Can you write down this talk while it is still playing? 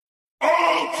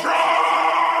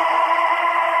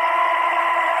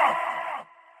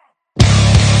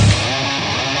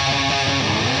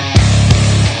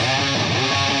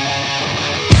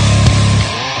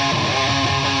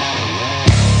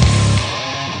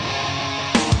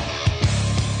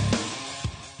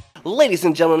Ladies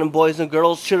and gentlemen, boys and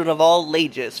girls, children of all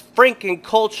ages, Franken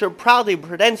Culture proudly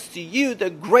presents to you the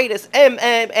greatest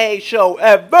MMA show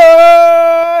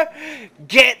ever!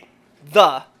 Get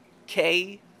the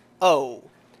KO.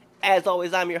 As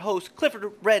always, I'm your host,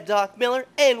 Clifford Red Dog Miller,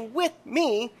 and with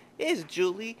me is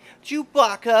Julie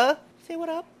Chewbacca. Say what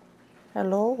up.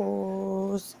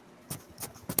 Hello.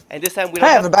 And this time we don't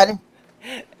Hi, have everybody.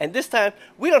 And this time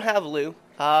we don't have Lou.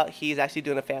 He's actually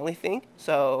doing a family thing,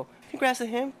 so congrats to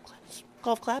him.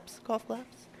 Golf claps.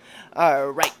 All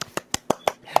right.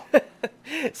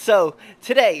 So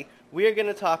today we're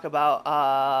gonna talk about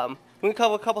we're gonna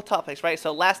cover a couple topics, right?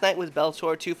 So last night was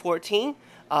Bellator 214.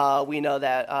 We know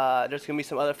that there's gonna be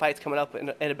some other fights coming up in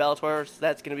the Bellator, so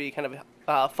that's gonna be kind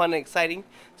of fun and exciting.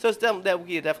 So it's something that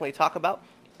we can definitely talk about,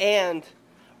 and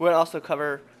we're gonna also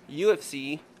cover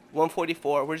UFC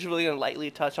 144. We're just really gonna lightly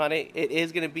touch on it. It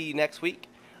is gonna be next week,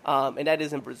 and that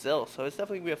is in Brazil. So it's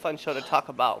definitely gonna be a fun show to talk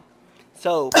about.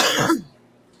 So,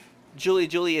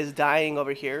 Julie is dying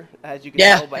over here, as you can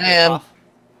tell by her cough.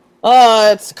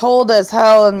 Oh, it's cold as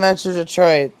hell in Metro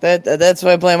Detroit. That's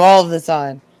what I blame all of this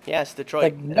on. Yes, Detroit.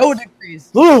 Like no degrees.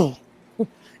 Ooh.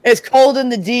 It's cold in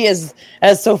the D, as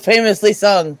so famously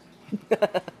sung.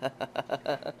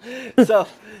 So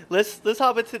let's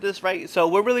hop into this, right? So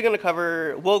we're really gonna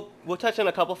cover. We'll touch on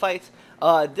a couple fights.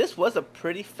 This was a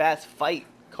pretty fast fight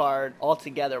card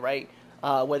altogether, right?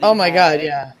 Oh my god,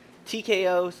 yeah.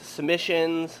 TKOs,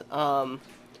 submissions.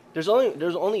 There's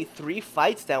only 3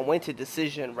 fights that went to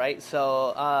decision, right?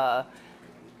 So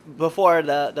before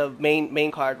the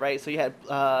main card, right? So you had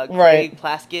Craig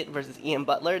Plaskett versus Ian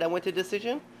Butler that went to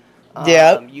decision.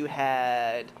 Yeah. You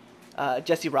had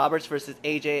Jesse Roberts versus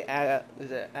AJ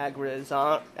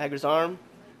Agrazarm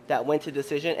that went to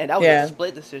decision, and that was a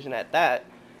split decision at that.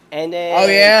 And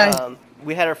then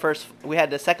we had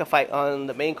the second fight on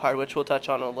the main card, which we'll touch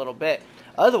on in a little bit.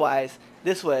 Otherwise,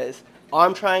 this was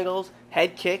arm triangles,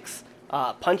 head kicks,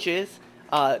 punches.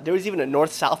 There was even a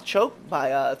north-south choke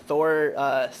by Thor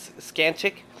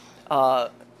Skanchik.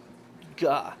 And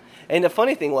the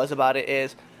funny thing was about it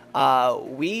is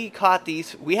we caught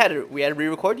these. We had to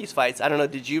re-record these fights. I don't know.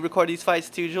 Did you record these fights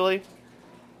too, Julie?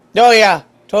 Oh yeah,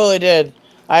 totally did.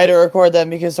 I had to record them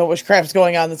because so much crap's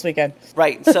going on this weekend.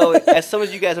 Right. So as some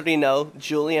of you guys already know,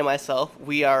 Julie and myself,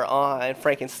 we are on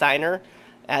Frankensteiner,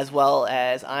 as well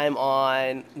as I'm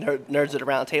on Nerds at the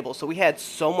Round Table. So we had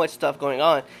so much stuff going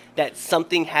on that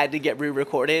something had to get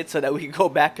re-recorded so that we could go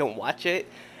back and watch it.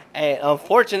 And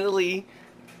unfortunately,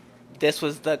 this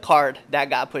was the card that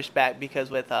got pushed back because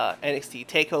with NXT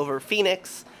TakeOver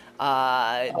Phoenix,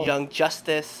 Young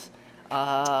Justice,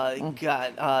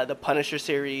 got the Punisher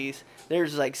series.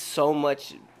 There's like so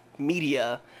much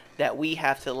media that we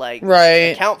have to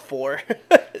account for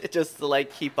just to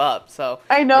keep up. So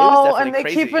I know, and they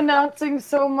keep announcing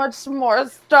so much more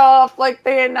stuff. Like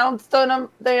they announced an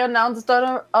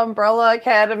Umbrella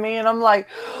Academy, and I'm like,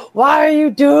 why are you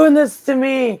doing this to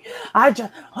me? I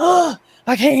can't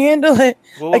handle it.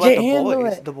 Well, I can't handle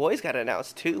it. The boys got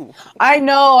announced too. I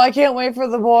know. I can't wait for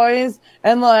the boys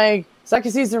and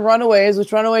second season Runaways,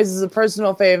 which Runaways is a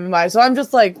personal fave of mine. So I'm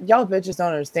just like, y'all bitches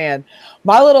don't understand.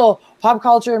 My little pop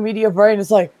culture and media brain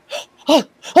is like, I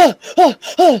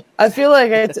feel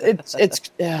like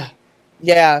it's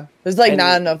yeah. There's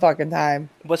not enough fucking time.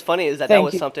 What's funny is that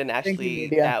was something actually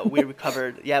that we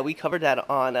covered. Yeah, we covered that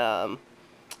on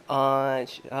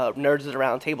Nerds at the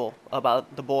Round Table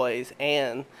about the boys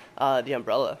and the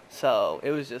Umbrella. So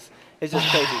it's just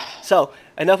crazy. So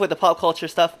enough with the pop culture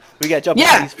stuff. We got to jump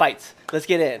into these fights. Let's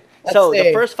get in.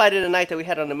 The first fight of the night that we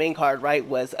had on the main card, right,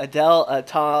 was Adel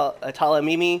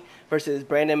Atalamimi versus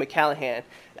Brandon McCallahan.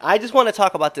 I just want to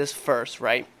talk about this first,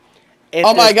 right?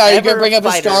 Oh my god, you can bring up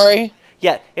a story?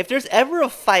 Yeah, if there's ever a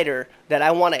fighter that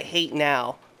I want to hate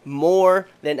now more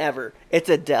than ever, it's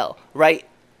Adel, right?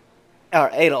 Or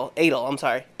Adel, I'm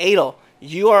sorry. Adel,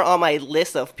 you are on my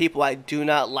list of people I do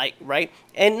not like, right?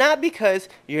 And not because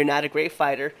you're not a great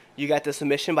fighter. You got the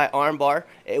submission by armbar.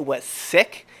 It was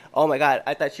sick. Oh my god,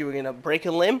 I thought you were going to break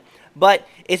a limb. But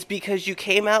it's because you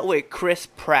came out with Chris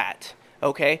Pratt,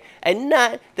 okay? And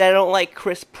not that I don't like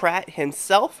Chris Pratt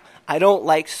himself. I don't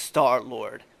like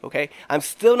Star-Lord, okay? I'm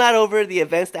still not over the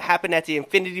events that happened at the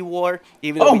Infinity War,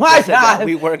 even though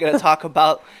we weren't going to talk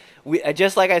about...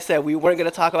 just like I said, we weren't going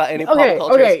to talk about any pop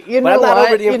culture. Okay, but I'm not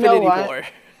over the Infinity War.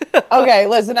 Okay,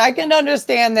 listen, I can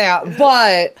understand that,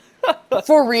 but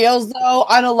For reals though,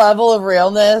 on a level of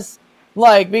realness,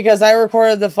 like because I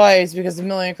recorded the fights because a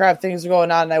million crap things were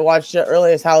going on, and I watched it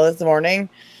early as hell this morning.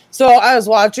 So I was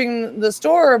watching the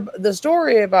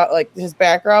story about like his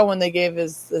background when they gave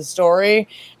his story,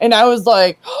 and I was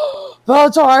like,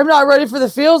 Bellator, I'm not ready for the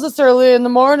fields this early in the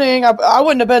morning. I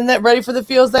wouldn't have been that ready for the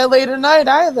fields that late at night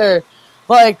either.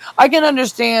 Like, I can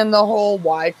understand the whole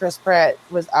why Chris Pratt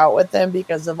was out with them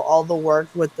because of all the work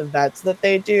with the vets that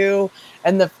they do.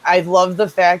 And I love the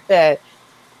fact that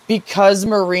because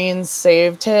Marines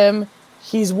saved him,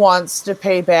 he wants to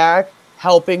pay back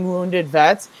helping wounded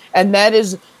vets. And that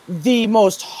is the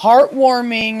most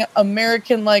heartwarming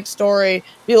American-like story.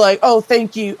 Be like, oh,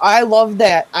 thank you. I love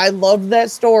that. I love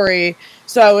that story.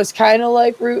 So I was kind of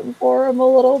like rooting for him a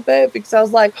little bit because I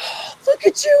was like, oh, look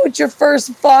at you. It's your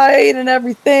first fight and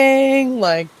everything.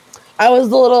 Like, I was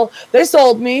they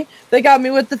sold me. They got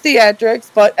me with the theatrics,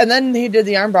 and then he did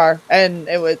the armbar and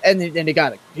he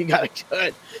got it. He got it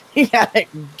good. He got it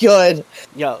good.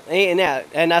 Yo, and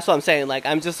that's what I'm saying. Like,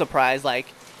 I'm just surprised. Like,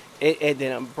 it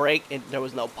didn't break. There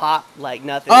was no pop. Like,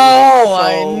 nothing. Oh, so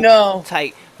I know.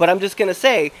 Tight. But I'm just gonna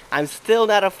say, I'm still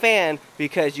not a fan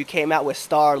because you came out with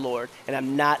Star-Lord, and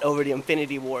I'm not over the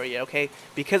Infinity War yet. Okay,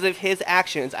 because of his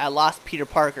actions, I lost Peter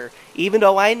Parker. Even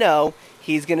though I know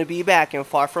he's gonna be back in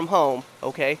Far From Home.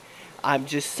 Okay, I'm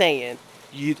just saying,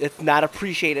 it's not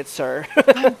appreciated, sir.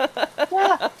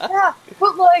 yeah,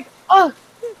 but like,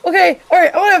 okay, all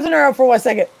right. I want to have to narrow for 1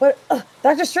 second. But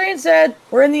Doctor Strange said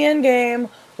we're in the end game.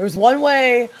 There's one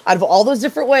way out of all those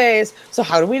different ways. So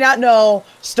how do we not know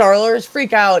Star-Lord's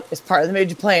freak out is part of the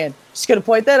major plan? Just gonna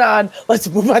point that on. Let's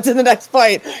move on to the next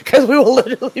fight because we will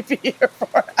literally be here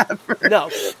forever.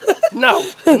 No,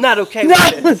 I'm not okay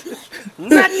with this. I'm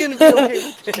not gonna be okay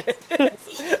with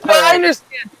this. I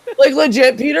understand. Like,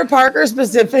 legit, Peter Parker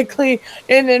specifically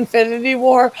in Infinity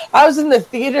War, I was in the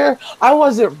theater, I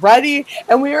wasn't ready,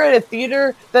 and we were at a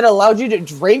theater that allowed you to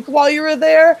drink while you were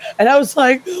there, and I was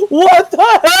like, what the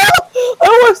hell?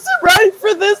 I wasn't ready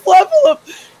for this level of...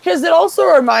 Because it also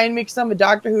reminded me, because I'm a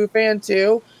Doctor Who fan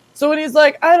too, so when he's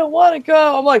like, I don't want to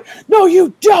go, I'm like, no,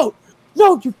 you don't!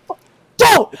 No, you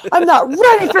don't! I'm not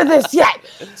ready for this yet!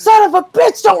 Son of a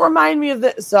bitch, don't remind me of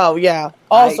this! So, yeah,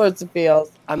 all sorts of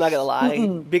feels. I'm not gonna lie,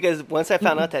 because once I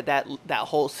found out that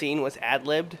whole scene was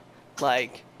ad-libbed,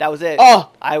 like, that was it. Oh.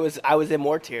 I was in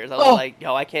more tears. I was like,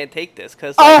 yo, I can't take this,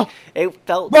 because like, it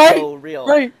felt so real.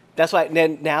 Right. That's why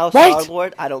now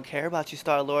Star-Lord, I don't care about you,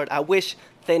 Star-Lord. I wish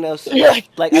Thanos,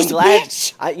 like, I'm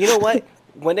glad, you know what?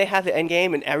 When they have the end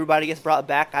game and everybody gets brought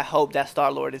back, I hope that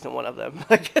Star-Lord isn't one of them.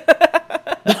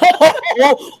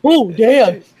 Oh,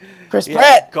 damn. Chris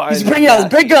Pratt. He's bringing out his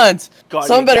big guns.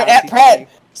 Someone better at Pratt.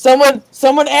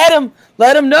 Someone at him.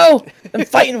 Let him know. Them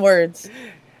fighting words.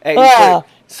 Hey,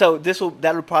 so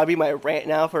that'll probably be my rant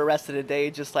now for the rest of the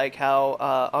day. Just like how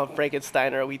on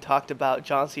Frankensteiner we talked about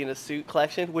John Cena's suit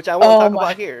collection, which I won't talk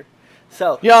about here.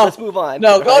 So let's move on.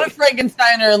 No, go to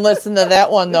Frankensteiner and listen to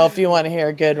that one though if you want to hear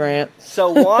a good rant.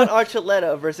 So Juan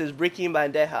Archuleta versus Ricky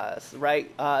Bandejas, right?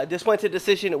 This went to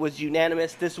decision. It was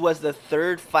unanimous. This was the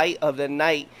third fight of the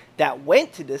night that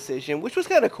went to decision, which was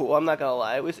kind of cool. I'm not gonna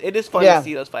lie. It is fun to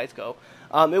see those fights go.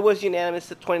 It was unanimous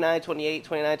at 29-28,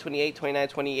 29-28,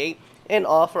 29-28, and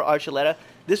all for Archuleta.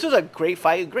 This was a great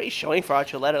fight, great showing for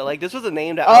Archuleta. Like, this was a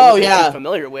name that I wasn't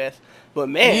familiar with. But,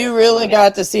 man. You really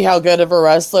got to see how good of a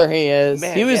wrestler he is.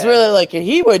 Man, he was really, like,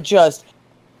 he would just,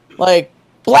 like,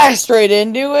 blast straight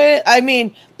into it. I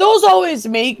mean, those always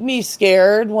make me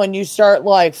scared when you start,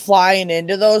 like, flying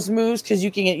into those moves because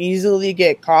you can easily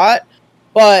get caught.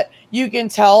 But you can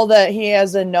tell that he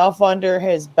has enough under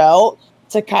his belt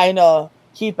to kind of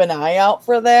keep an eye out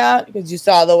for that because you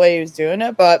saw the way he was doing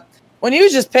it. But when he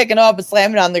was just picking up and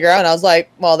slamming on the ground, I was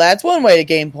like, well, that's one way to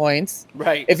gain points.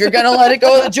 Right. If you're going to let it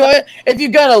go to the if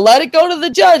you're going to let it go to the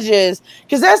judges,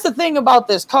 because that's the thing about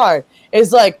this card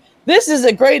is like, this is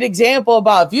a great example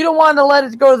about if you don't want to let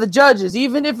it go to the judges,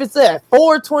 even if it's at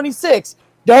 4:26,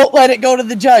 don't let it go to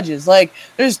the judges. Like,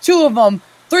 there's 3 of them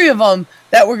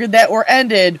that were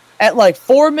ended at like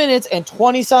 4 minutes and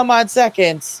 20 some odd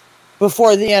seconds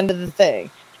before the end of the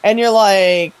thing. And you're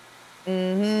like,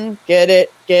 get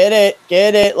it.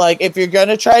 Like, if you're going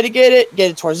to try to get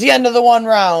it towards the end of the one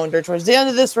round or towards the end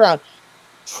of this round.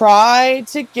 Try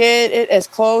to get it as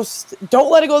close.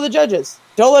 Don't let it go to the judges.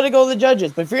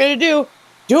 But if you're going to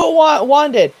do what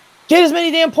Juan did. Get as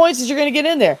many damn points as you're going to get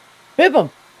in there. Bip them.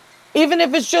 Even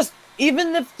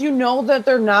if you know that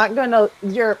they're not going to,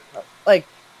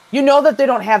 you know that they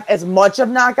don't have as much of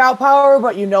knockout power,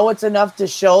 but you know it's enough to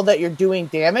show that you're doing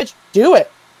damage, do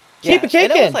it. Keep it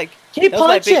kicking. Keep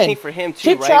punching. Big thing for him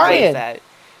too, keep right? trying. That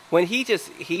when he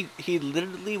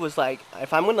literally was like,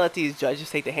 if I'm gonna let these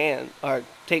judges take the hand or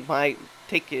take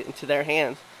it into their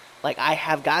hands, like I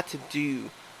have got to do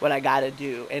what I gotta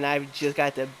do, and I've just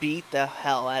got to beat the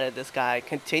hell out of this guy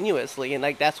continuously, and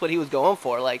like that's what he was going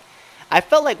for. Like I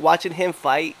felt like watching him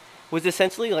fight was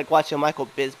essentially like watching Michael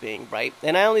Bisping, right?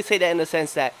 And I only say that in the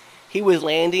sense that he was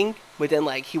landing, but then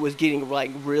like he was getting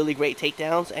like really great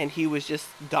takedowns, and he was just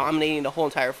dominating the whole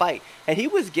entire fight. And he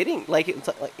was getting like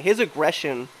his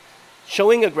aggression,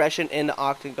 showing aggression in the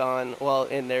octagon, well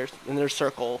in their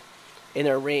circle, in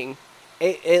their ring.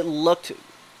 It looked.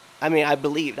 I mean, I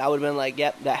believed. I would have been like,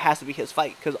 yep, that has to be his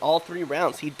fight, because all 3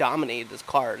 rounds he dominated this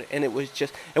card, and it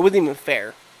wasn't even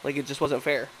fair. Like it just wasn't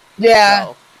fair. Yeah.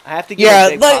 So, I have to give a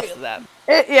big props to that.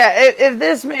 If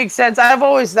this makes sense, I've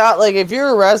always thought, like, if you're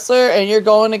a wrestler and you're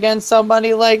going against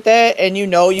somebody like that, and you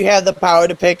know you have the power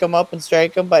to pick them up and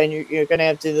strike them, but you're going to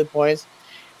have to do the points,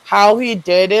 how he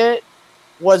did it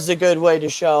was a good way to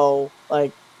show,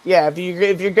 like, yeah,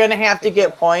 if you're going to have to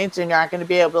get points and you're not going to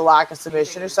be able to lock a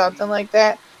submission or something like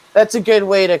that, that's a good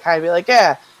way to kind of be like,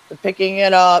 yeah, picking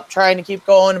it up, trying to keep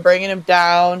going and bringing him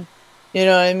down. You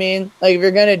know what I mean? Like, if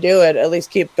you're going to do it, at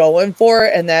least keep going for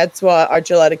it. And that's what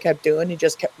Archuleta kept doing. He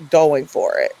just kept going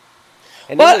for it.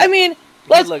 But, I mean,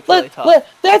 that's not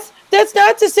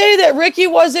to say that Ricky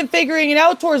wasn't figuring it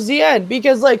out towards the end.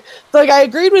 Because, like I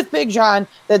agreed with Big John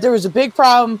that there was a big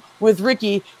problem with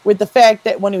Ricky with the fact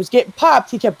that when he was getting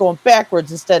popped, he kept going backwards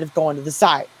instead of going to the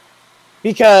side.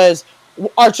 Because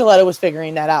Archuleta was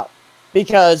figuring that out.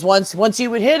 Because once he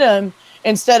would hit him,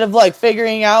 instead of like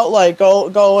figuring out like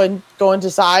going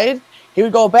to side, he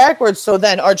would go backwards. So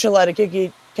then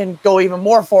Archuleta can go even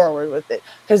more forward with it.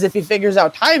 Because if he figures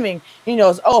out timing, he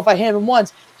knows, oh, if I hit him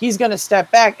once, he's going to step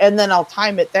back and then I'll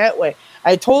time it that way.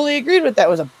 I totally agreed with that.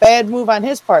 It was a bad move on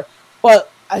his part.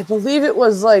 But I believe it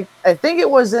was I think it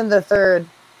was in the third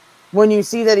when you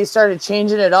see that he started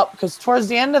changing it up. Because towards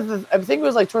the end of I think it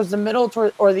was like towards the middle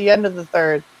or the end of the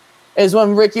third, is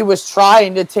when Ricky was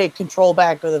trying to take control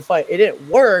back of the fight. It didn't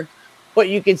work, but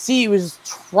you could see he was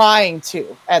trying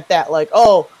to at that, like,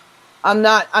 oh, I'm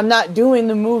not doing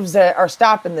the moves that are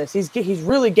stopping this. He's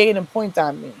really gaining points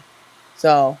on me.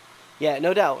 So yeah,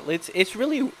 no doubt.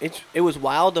 It was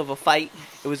wild of a fight.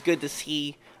 It was good to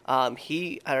see. I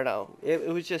don't know. It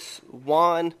was just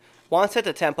Juan set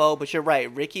the tempo, but you're right.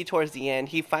 Ricky, towards the end,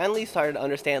 he finally started to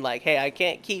understand, like, hey, I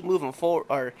can't keep moving forward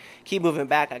or keep moving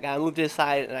back. I gotta move this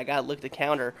side and I gotta look to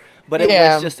counter. But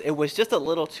it was just a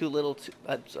little too late.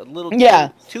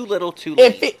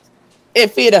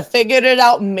 If he'd have figured it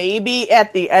out maybe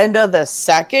at the end of the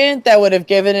second, that would have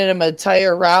given him an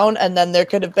entire round, and then there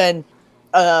could have been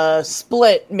a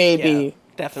split maybe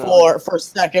for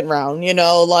second round, you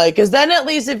know, like, because then at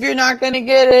least if you're not going to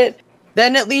get it,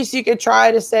 then at least you could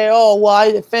try to say, oh, well,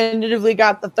 I definitively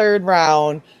got the third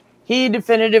round. He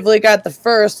definitively got the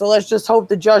first, so let's just hope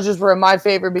the judges were in my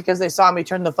favor because they saw me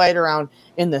turn the fight around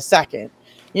in the second.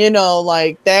 You know,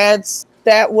 like, that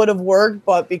would have worked,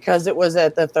 but because it was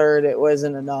at the third, it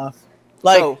wasn't enough.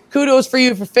 Like, kudos for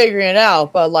you for figuring it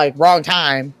out, but, like, wrong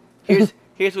time. Here's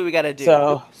what we got to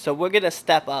do. So we're going to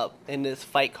step up in this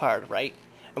fight card, right?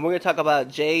 And we're going to talk about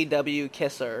J.W.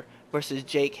 Kisser versus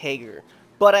Jake Hager.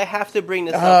 But I have to bring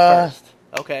this up first,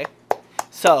 okay?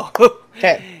 So,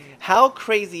 how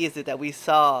crazy is it that we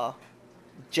saw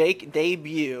Jake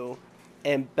debut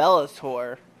in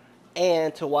Bellator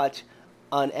and to watch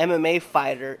an MMA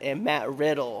fighter and Matt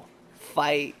Riddle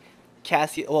wrestle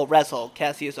Cassius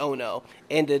Ohno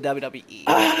in the WWE.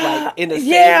 Like, in the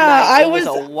same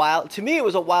night. To me, it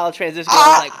was a wild transition.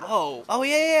 I was like, whoa. Oh,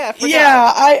 yeah, I forgot.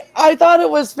 Yeah, I thought it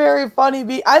was very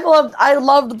funny. I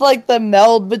loved like the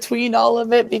meld between all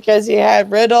of it, because you had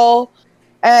Riddle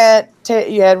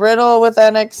you had Riddle with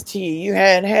NXT, you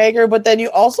had Hager, but then you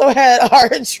also had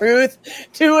R-Truth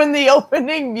doing the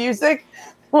opening music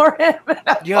for him.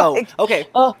 Okay.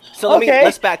 So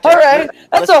let's backtrack. All right.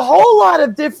 That's a whole lot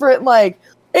of different, like,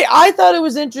 I thought it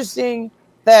was interesting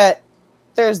that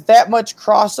there's that much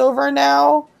crossover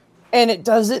now, and it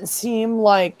doesn't seem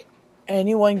like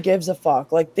anyone gives a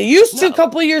fuck. Like they used to a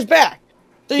couple of years back.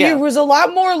 There was a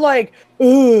lot more like,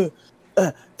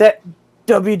 that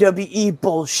WWE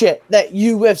bullshit, that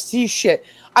UFC shit.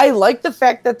 I like the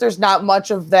fact that there's not much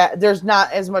of that. There's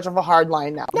not as much of a hard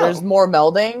line now. No. There's more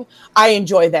melding. I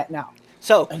enjoy that now.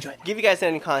 So, give you guys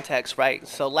any context, right?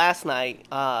 So, last night,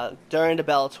 during the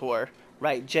Bellator,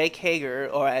 right, Jake Hager,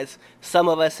 or as some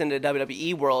of us in the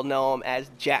WWE world know him as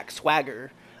Jack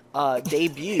Swagger,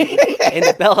 debuted in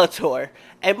the Bellator.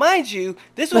 And mind you,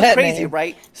 this was crazy,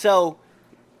 right? So,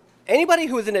 anybody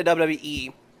who was in the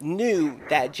WWE knew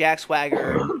that Jack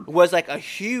Swagger was like a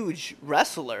huge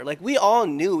wrestler. Like we all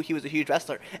knew he was a huge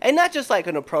wrestler, and not just like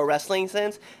in a pro wrestling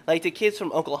sense. Like the kids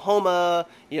from Oklahoma,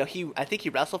 you know, I think he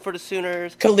wrestled for the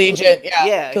Sooners. Collegiate,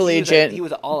 yeah, collegiate. He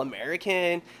was an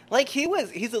All-American. Like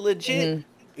he's a legit.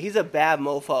 He's a bad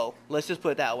mofo. Let's just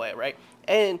put it that way, right?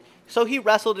 And so he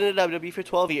wrestled in the WWE for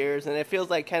 12 years, and it feels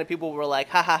like kind of people were like,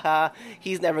 ha ha ha,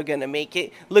 he's never going to make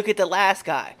it. Look at the last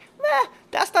guy.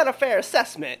 That's not a fair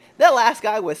assessment. That last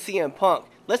guy was CM Punk.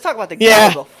 Let's talk about the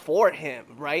guy before him,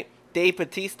 right? Dave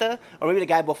Bautista, or maybe the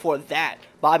guy before that,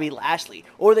 Bobby Lashley,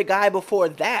 or the guy before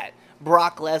that,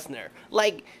 Brock Lesnar.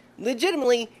 Like,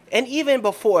 legitimately, and even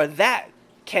before that,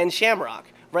 Ken Shamrock,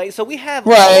 right? So we have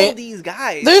all these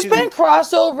guys. There's been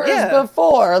crossovers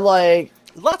before, like...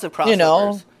 Lots of crossovers. You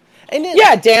know. And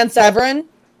then, Dan Severn.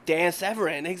 Dan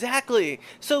Severn, exactly.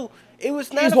 So it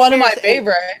was not. He's one of my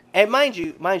favorite. And mind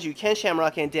you, Ken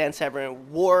Shamrock and Dan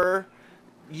Severn were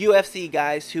UFC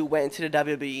guys who went to the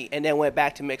WWE and then went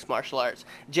back to mixed martial arts.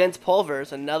 Jens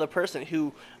Pulvers, another person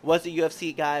who was a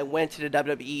UFC guy, went to the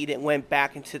WWE, then went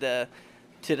back into the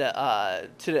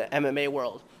MMA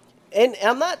world. And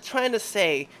I'm not trying to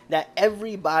say that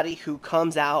everybody who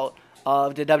comes out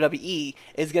of the WWE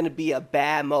is going to be a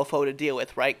bad mofo to deal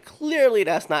with, right? Clearly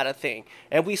that's not a thing.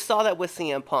 And we saw that with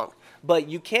CM Punk. But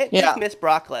you can't dismiss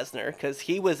Brock Lesnar because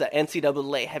he was an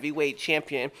NCAA heavyweight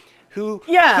champion who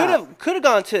could have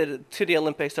gone to the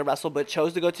Olympics to wrestle, but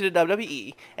chose to go to the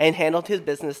WWE and handled his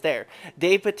business there.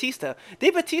 Dave Bautista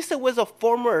was a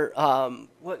former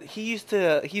he used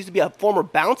to be a former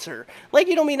bouncer. Like,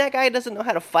 you don't mean that guy doesn't know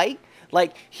how to fight?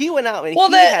 Like, he went out and he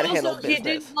had to handle business. He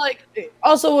did, like,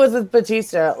 also with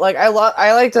Batista, like, I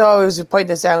like to always point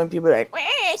this out when people are like,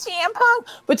 CM Punk.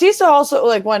 Batista also,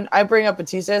 like, when I bring up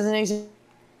Batista as an example,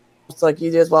 it's like you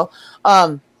did as well,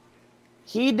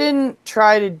 he didn't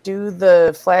try to do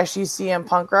the flashy CM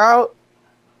Punk route.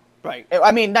 Right.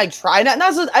 I mean, like, try not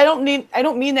so, I don't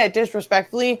mean that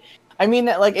disrespectfully. I mean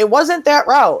that, like, it wasn't that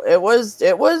route. It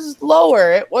was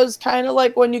lower. It was kind of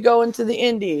like when you go into the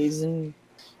indies and,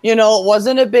 you know, it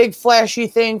wasn't a big flashy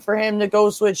thing for him to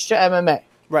go switch to MMA.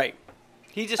 Right.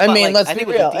 He just. Let's be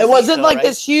real. It wasn't like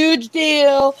this huge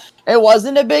deal. It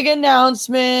wasn't a big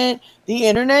announcement. The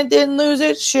internet didn't lose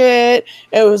its shit.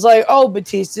 It was like, oh,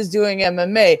 Batista's doing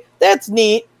MMA. That's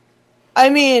neat.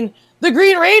 I mean, the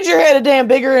Green Ranger had a damn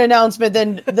bigger announcement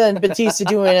than Batista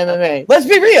doing MMA. Let's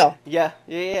be real. Yeah.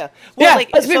 Well,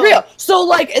 let's be real. So,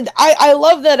 like, I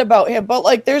love that about him, but,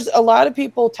 like, there's a lot of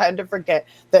people tend to forget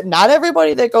that not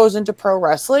everybody that goes into pro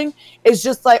wrestling is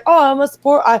just like, oh, I'm a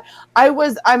sport.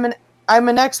 I'm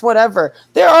an ex whatever.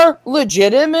 There are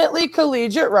legitimately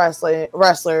collegiate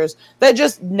wrestlers that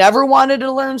just never wanted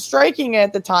to learn striking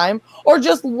at the time, or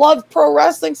just loved pro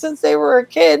wrestling since they were a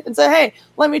kid and said, hey,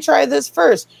 let me try this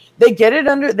first. They get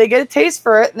a taste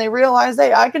for it, and they realize,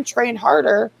 hey, I can train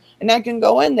harder and I can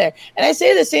go in there. And I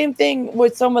say the same thing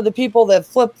with some of the people that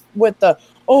flip with the,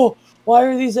 oh, why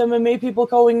are these MMA people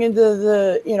going into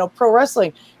the, you know, pro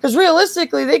wrestling? Because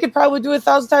realistically, they could probably do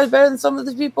 1,000 times better than some of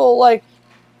the people. Like,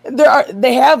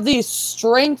 they have the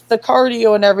strength, the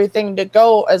cardio, and everything to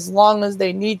go as long as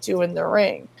they need to in the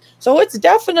ring. So it's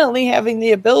definitely having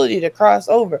the ability to cross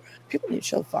over. People need to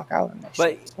chill the fuck out on that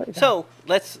shit. So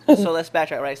let's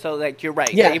backtrack, right? So, like, you're right.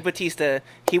 Dave Bautista,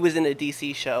 he was in a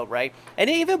DC show, right? And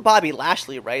even Bobby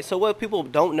Lashley, right? So what people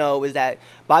don't know is that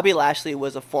Bobby Lashley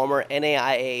was a former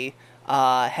NAIA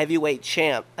heavyweight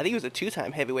champ. I think he was a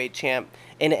 2-time heavyweight champ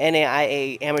in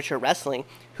NAIA amateur wrestling,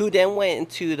 who then went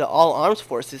into the All Arms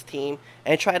Forces team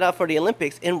and tried out for the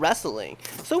Olympics in wrestling.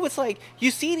 So it's like, you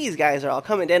see these guys are all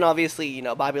coming. Then obviously, you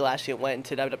know, Bobby Lashley went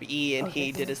to WWE and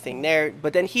he did his thing there.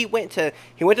 But then he went to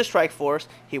Strikeforce.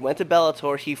 He went to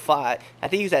Bellator. He fought. I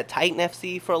think he was at Titan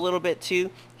FC for a little bit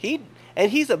too. He's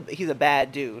a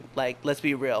bad dude. Like, let's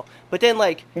be real. But then,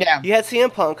 like, you had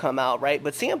CM Punk come out, right?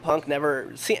 But CM Punk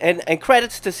never. And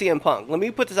credits to CM Punk. Let me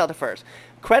put this out there first.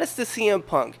 Credits to CM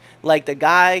Punk, like the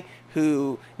guy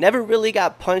who never really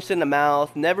got punched in the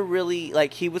mouth, never really,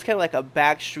 like, he was kind of like a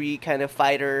backstreet kind of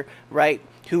fighter, right,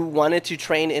 who wanted to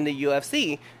train in the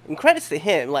UFC, and credits to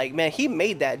him, like, man, he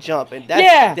made that jump, and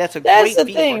that's a great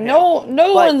feat for him.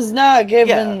 No one's not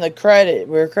giving the credit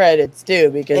where credit's due,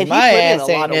 because my ass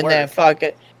ain't in that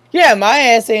fucking... Yeah, my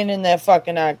ass ain't in that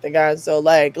fucking octagon. So,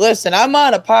 like, listen, I'm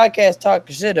on a podcast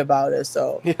talking shit about it.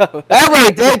 So that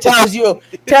right there tells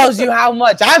you how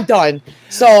much I've done.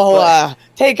 So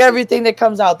take everything that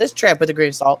comes out this trap with a grain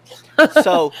of salt.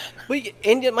 So,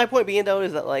 and my point being though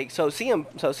is that, like,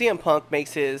 CM Punk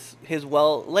makes his he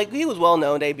was well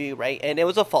known debut, right? And it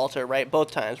was a falter, right?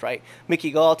 Both times, right?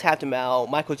 Mickey Gall tapped him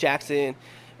out. Michael Jackson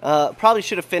Probably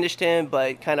should have finished him,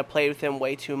 but kind of played with him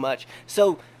way too much.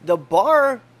 So the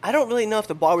bar, I don't really know if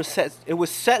the bar was set. It was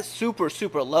set super,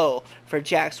 super low for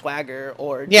Jack Swagger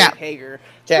or Jake Hager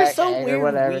for some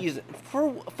weird reason.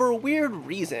 For a weird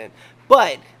reason.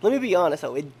 But let me be honest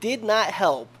though, it did not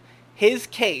help his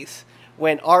case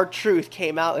when R-Truth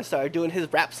came out and started doing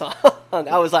his rap song.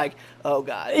 I was like, oh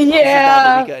god, yeah, this is not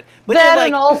gonna be good. But that, then,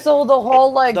 and also the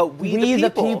whole like we the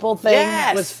people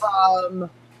thing was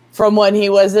from when he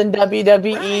was in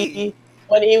WWE,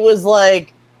 when he was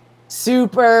like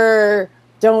super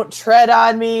don't tread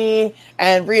on me,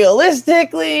 and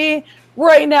realistically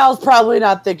right now is probably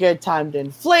not the good time to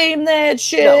inflame that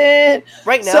shit. No.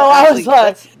 Right now, so actually,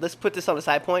 I was like, let's put this on a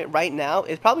side point. Right now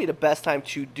is probably the best time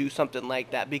to do something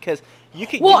like that because you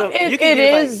can. Well, you can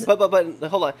unify, but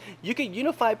hold on. You can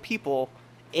unify people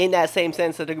in that same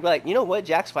sense that they're gonna be like, you know what,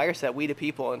 Jack Swagger said we the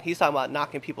people, and he's talking about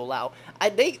knocking people out.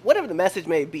 Whatever the message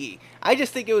may be, I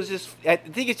just think I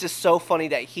think it's just so funny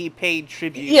that he paid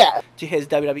tribute to his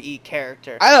WWE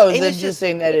character. I know it was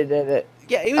interesting that he did it.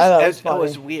 Yeah, it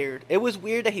was weird. It was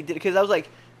weird that he did it because I was like,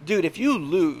 dude, if you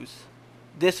lose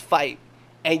this fight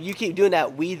and you keep doing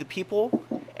that we the people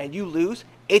and you lose,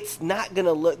 it's not going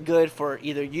to look good for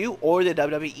either you or the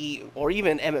WWE or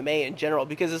even MMA in general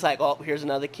because it's like, oh, here's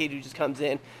another kid who just comes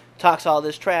in, talks all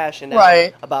this trash and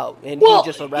he's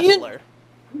just a wrestler.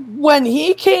 When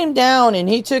he came down and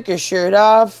he took his shirt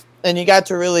off and you got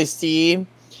to really see,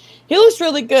 he looks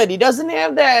really good. He doesn't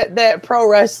have that pro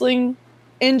wrestling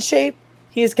in shape.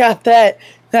 He's got that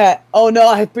oh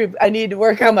no, I need to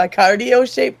work on my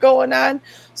cardio shape going on.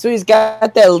 So he's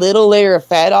got that little layer of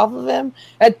fat off of him.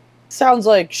 That sounds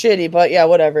like shitty, but yeah,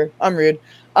 whatever. I'm rude.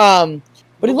 But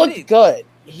he looked good.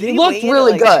 He looked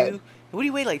really good. What do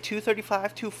you weigh, like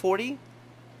 235, 240?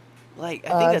 Like,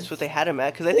 I think that's what they had him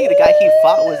at. Because I think the guy he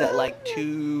fought was at like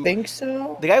 2... Think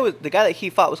so? The guy that he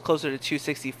fought was closer to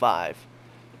 265.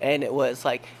 And it was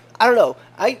like... I don't know.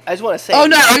 I just want to say... Oh,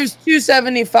 no. He was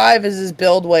 275 is his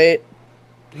build weight.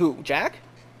 Who? Jack?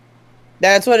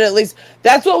 That's what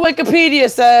Wikipedia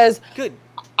says. Good.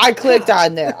 I clicked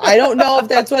on there. I don't know if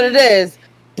that's what it is,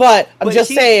 but I'm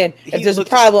just saying, if there's a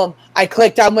problem, I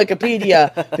clicked on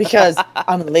Wikipedia because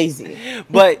I'm lazy.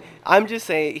 But I'm just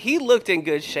saying, he looked in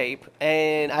good shape,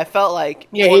 and I felt like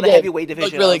the heavyweight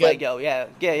division, really I was good. like, yo,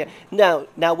 yeah.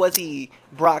 Now, was he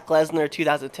Brock Lesnar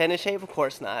 2010 in shape? Of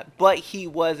course not. But he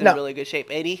was in really good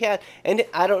shape. And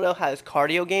I don't know how his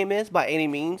cardio game is by any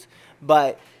means,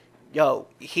 but, yo,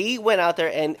 he went out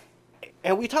there,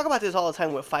 and we talk about this all the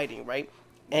time with fighting, right?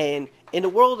 And in the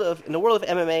world of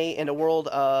MMA, in the world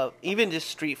of even just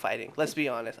street fighting, let's be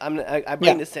honest, I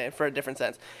bring this in for a different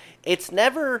sense. You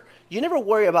never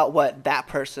worry about what that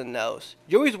person knows.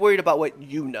 You're always worried about what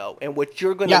you know and what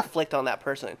you're going to inflict on that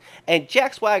person. And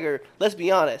Jack Swagger, let's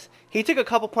be honest, he took a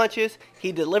couple punches,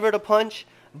 he delivered a punch,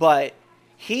 but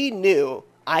he knew,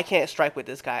 I can't strike with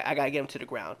this guy. I gotta get him to the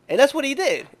ground, and that's what he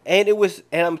did. And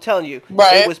I'm telling you,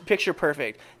 it was picture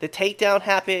perfect. The takedown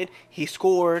happened. He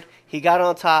scored. He got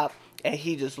on top, and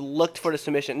he just looked for the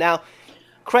submission. Now,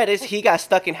 credits. He got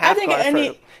stuck in half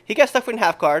guard. He got stuck in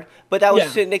half guard, but that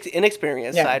was an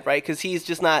inexperienced side, right? Because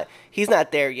he's not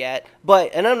there yet.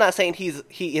 But and I'm not saying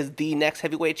he is the next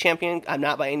heavyweight champion. I'm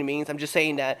not by any means. I'm just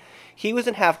saying that he was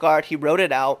in half guard. He wrote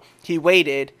it out. He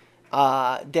waited.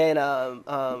 Then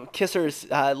Kisser's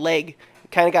leg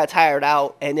kind of got tired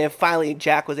out, and then finally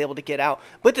Jack was able to get out.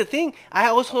 But the thing I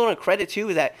also want to credit too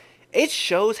is that it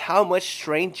shows how much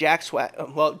strength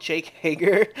Jake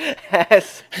Hager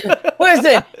has.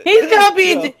 Listen,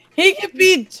 he can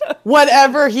beat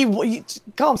whatever he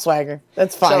call him Swagger.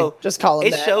 That's fine. So just call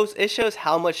him that. It shows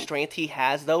how much strength he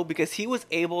has though, because he was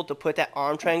able to put that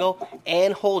arm triangle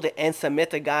and hold it and submit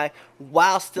the guy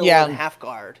while still in half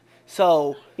guard.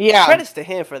 So credits to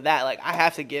him for that. Like, I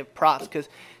have to give props because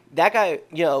that guy,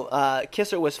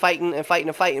 Kisser was fighting,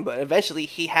 but eventually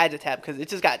he had to tap because it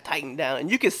just got tightened down. And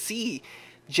you could see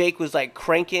Jake was like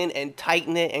cranking and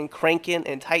tightening and cranking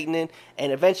and tightening,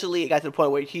 and eventually it got to the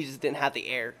point where he just didn't have the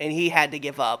air and he had to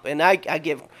give up. And I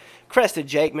give credits to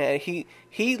Jake, man.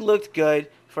 He looked good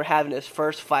for having his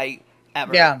first fight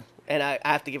ever. Yeah. And I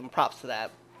have to give him props to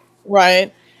that.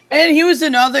 Right. And he was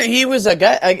a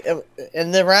guy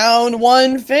in the round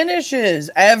one finishes.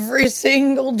 Every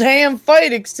single damn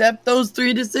fight except those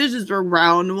 3 decisions were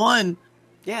round one.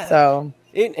 Yeah. So,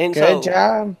 good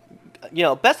job.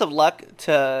 Best of luck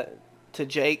to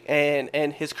Jake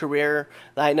and his career.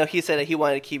 I know he said that he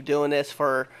wanted to keep doing this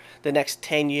for the next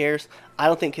 10 years. I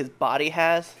don't think his body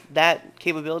has that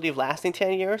capability of lasting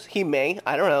 10 years. He may.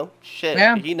 I don't know. Shit.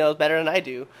 Yeah. He knows better than I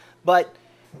do. But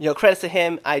credits to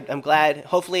him. I'm glad.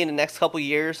 Hopefully, in the next couple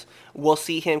years, we'll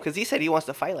see him because he said he wants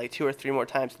to fight like 2 or 3 more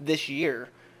times this year.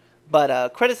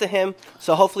 But credits to him.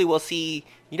 So hopefully, we'll see.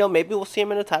 Maybe we'll see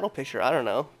him in a title picture. I don't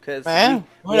know because we have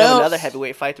another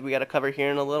heavyweight fight that we got to cover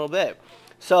here in a little bit.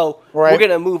 So we're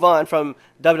gonna move on from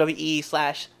WWE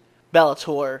 /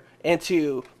 Bellator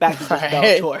into back to just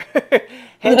Bellator.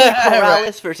 Henry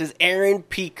Corrales versus Aaron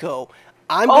Pico.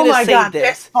 I'm gonna say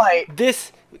this fight.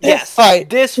 This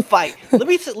fight. Let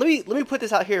me put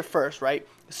this out here first, right?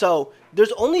 So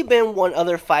there's only been one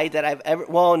other fight that I've ever.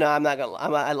 Well, no, I'm not gonna.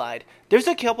 I lied. There's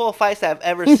a couple of fights that I've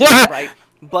ever seen, right?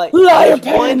 But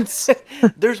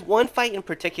there's one fight in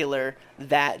particular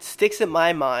that sticks in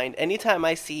my mind anytime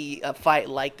I see a fight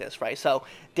like this, right? So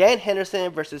Dan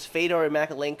Henderson versus Fedor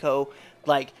Emelianenko,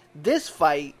 like this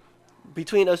fight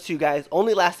between those two guys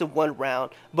only lasted 1 round,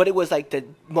 but it was like the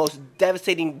most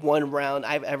devastating 1 round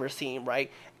I've ever seen, right?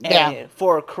 And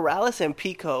for Corrales and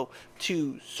Pico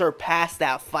to surpass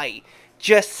that fight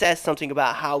just says something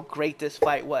about how great this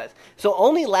fight was. So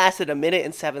only lasted 1 minute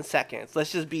and 7 seconds.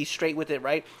 Let's just be straight with it,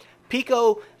 right?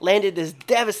 Pico landed this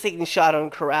devastating shot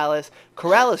on Corrales.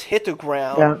 Corrales hit the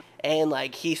ground and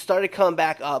like he started coming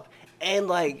back up and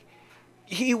like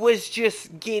he was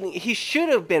just getting. He should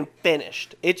have been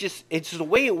finished. It's just the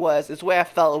way it was. It's the way I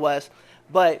felt it was.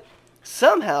 But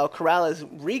somehow Corrales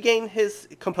regained his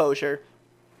composure.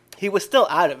 He was still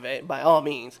out of it by all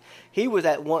means. He was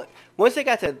at one. Once they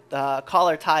got to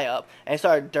collar tie up and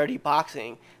started dirty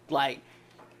boxing, like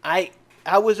I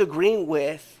was agreeing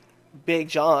with Big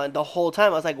John the whole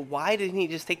time. I was like, why didn't he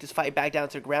just take this fight back down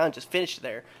to the ground, just finish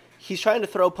there? He's trying to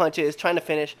throw punches, trying to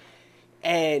finish.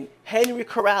 And Henry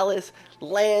Corrales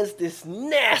lands this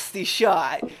nasty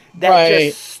shot that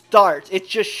just starts. It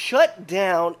just shut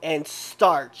down and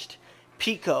starched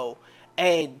Pico.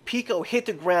 And Pico hit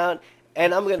the ground.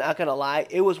 And I'm not gonna lie,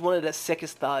 it was one of the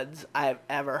sickest thuds I've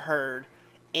ever heard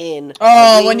in.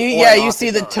 Oh, when you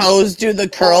see the toes do the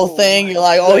curl thing, you're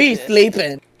like, oh, he's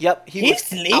sleeping. Yep, he's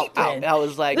sleeping. Out. I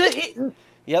was like,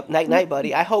 yep, night,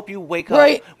 buddy. I hope you wake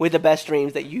up with the best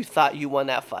dreams that you thought you won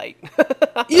that fight.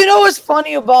 You know what's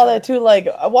funny about that too? Like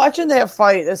watching that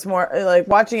fight this morning, like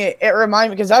watching it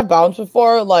reminded me because I bounced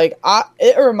before. Like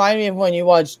it reminded me of when you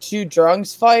watch two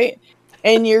drunks fight.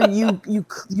 And you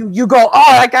go, oh,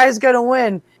 that guy's gonna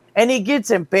win, and he gets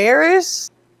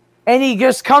embarrassed, and he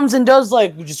just comes and does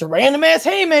like just a random ass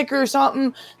haymaker or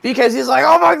something because he's like,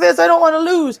 oh fuck this, I don't want to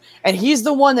lose, and he's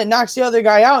the one that knocks the other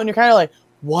guy out, and you're kind of like,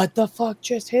 what the fuck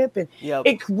just happened? Yep.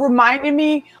 It reminded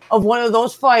me of one of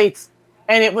those fights,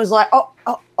 and it was like,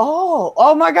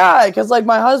 oh my god, because like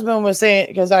my husband was saying,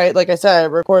 because like I said, I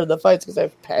recorded the fights because I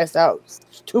passed out,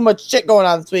 too much shit going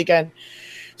on this weekend.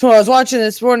 So I was watching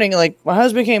this morning, like my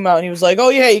husband came out and he was like, "Oh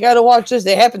yeah, you got to watch this.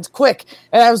 It happens quick."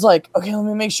 And I was like, "Okay, let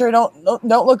me make sure don't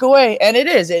look away." And it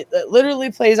is. It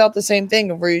literally plays out the same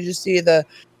thing where you just see that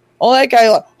guy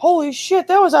like, "Holy shit,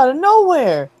 that was out of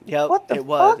nowhere." Yep, what the fuck?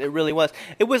 Was. It really was.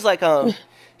 It was like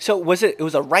so was it? It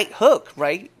was a right hook,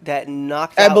 right? That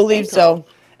knocked out. I believe Pico. so.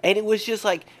 And it was just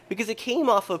like because it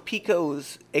came off of Pico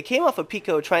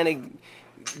trying to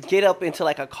get up into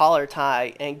like a collar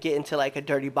tie and get into like a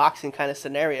dirty boxing kind of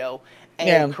scenario.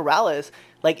 And Corrales,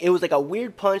 like it was like a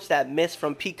weird punch that missed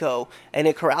from Pico, and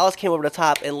then Corrales came over the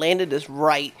top and landed this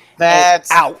right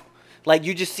out. Like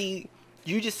you just see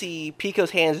Pico's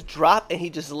hands drop, and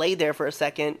he just laid there for a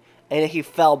second, and then he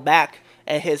fell back,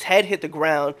 and his head hit the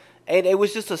ground, and it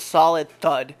was just a solid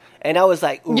thud. And I was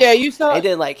like, oof. Yeah, you saw. And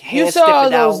then like hands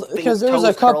stiffened out because there was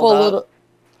a couple little.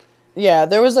 Yeah,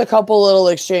 there was a couple little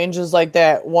exchanges like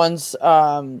that once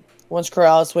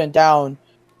Corrales went down.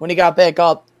 When he got back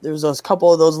up, there was a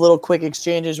couple of those little quick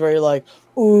exchanges where you're like,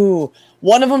 ooh,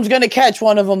 one of them's going to catch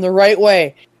one of them the right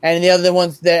way, and the other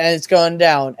one's there, and it's going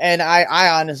down. And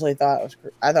I honestly thought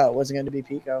it wasn't going to be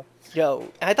Pico.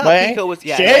 Yo, I thought Pico was,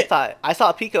 I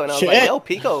saw Pico, and I was like, yo,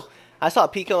 Pico. I saw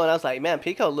Pico, and I was like, man,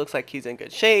 Pico looks like he's in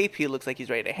good shape. He looks like he's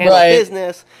ready to handle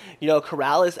business.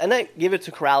 Corrales, and I give it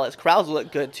to Corrales. Corrales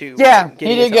looked good, too. Yeah,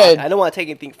 he did good. I don't want to take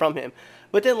anything from him.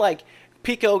 But then, like,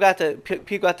 Pico got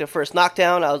the first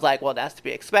knockdown. I was like, well, that's to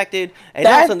be expected. And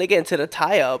all of a sudden, they get into the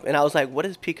tie-up, and I was like, what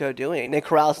is Pico doing? And then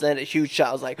Corrales landed a huge shot.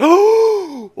 I was like,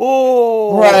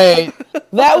 oh! Right.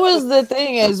 That was the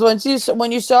thing, is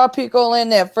when you saw Pico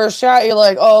land that first shot, you're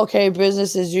like, oh, okay,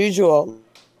 business as usual.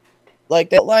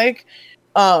 Like that,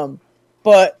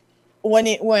 but when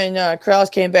Corrales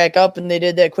came back up and they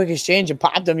did that quick exchange and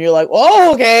popped him, you're like,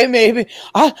 oh, okay, maybe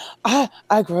I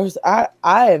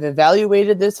have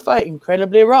evaluated this fight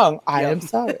incredibly wrong. I am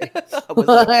sorry.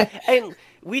 And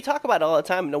we talk about it all the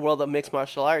time in the world of mixed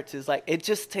martial arts. Is like it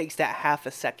just takes that half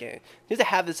a second. Just a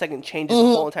half a second changes the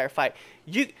whole entire fight.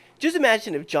 You just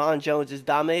imagine if Jon Jones is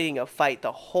dominating a fight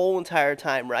the whole entire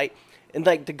time, right? And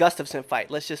like the Gustafsson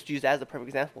fight, let's just use that as a perfect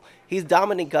example. He's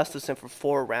dominating Gustafsson for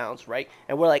 4 rounds, right?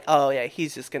 And we're like, oh yeah,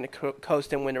 he's just gonna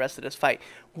coast and win the rest of this fight.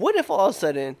 What if all of a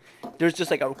sudden there's just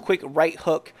like a quick right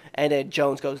hook and then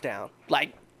Jones goes down?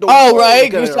 Like, right,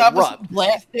 Gustafsson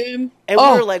blast him. And we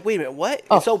were like, wait a minute, what?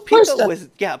 And so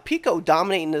Pico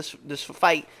dominating this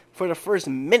fight for the first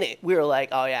minute. We were like,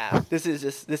 oh yeah, this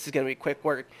is gonna be quick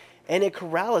work. And then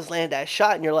Corrales landed that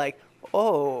shot, and you're like,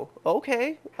 oh,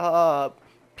 okay,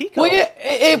 Pico. Well, yeah,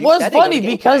 it was funny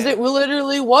because it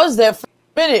literally was that first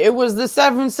minute. It was the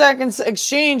 7 seconds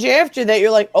exchange after that.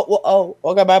 You're like,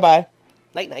 okay, bye.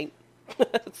 Night.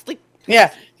 Sleep.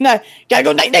 Yeah, no, gotta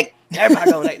go night.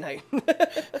 Everybody go night.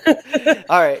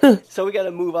 All right, so we got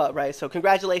to move up, right? So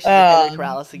congratulations to Henry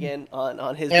Corrales again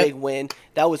on his big win.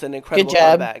 That was an incredible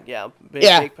comeback. Yeah,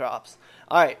 big props.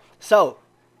 All right, so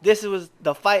this was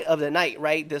the fight of the night,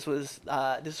 right? This was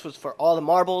for all the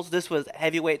marbles. This was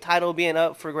heavyweight title being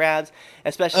up for grabs.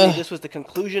 Especially this was the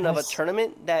conclusion of a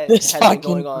tournament that has been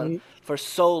going on for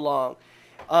so long.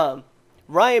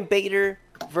 Ryan Bader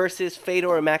versus Fedor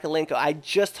Emelianenko. I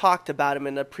just talked about him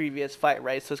in the previous fight,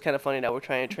 right? So it's kind of funny that we're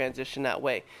trying to transition that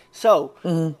way.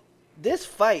 So this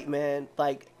fight, man,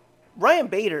 like Ryan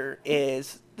Bader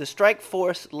is the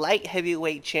Strikeforce light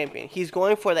heavyweight champion. He's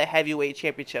going for the heavyweight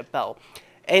championship belt.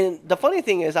 And the funny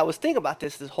thing is, I was thinking about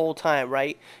this whole time,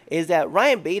 right? Is that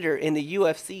Ryan Bader in the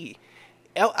UFC,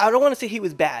 I don't want to say he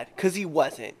was bad, because he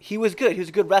wasn't. He was good. He was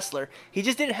a good wrestler. He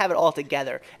just didn't have it all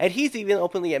together. And he's even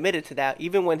openly admitted to that,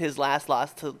 even when his last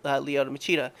loss to Lyoto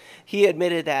Machida. He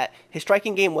admitted that his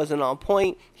striking game wasn't on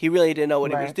point. He really didn't know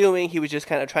what he was doing. He was just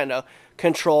kind of trying to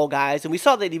control guys. And we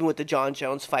saw that even with the Jon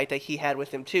Jones fight that he had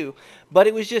with him, too. But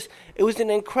it was an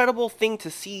incredible thing to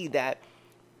see that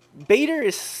Bader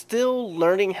is still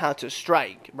learning how to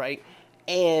strike, right?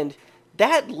 And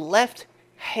that left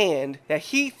hand that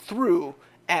he threw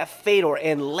at Fedor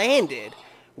and landed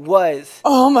was,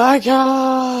 oh my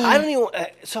god! I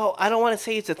don't want to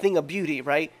say it's a thing of beauty,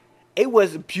 right? It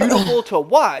was beautiful to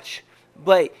watch,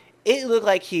 but it looked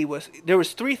like there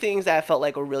was 3 things that I felt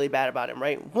like were really bad about him,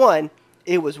 right? One,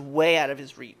 it was way out of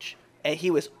his reach, and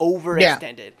he was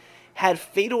overextended. Yeah. Had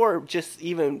Fedor just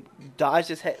even dodged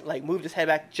his head, like moved his head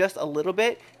back just a little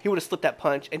bit, he would have slipped that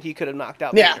punch and he could have knocked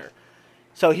out Bader.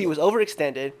 So he was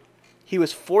overextended. He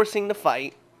was forcing the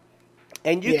fight.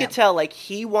 And you could tell, like,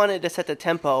 he wanted to set the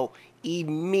tempo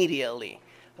immediately.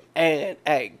 And,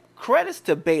 hey, credits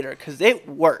to Bader, because it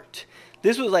worked.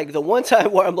 This was, like, the one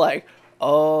time where I'm like,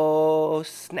 oh,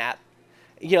 snap.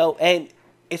 You know, and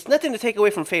it's nothing to take away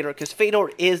from Fedor, because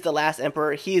Fedor is the last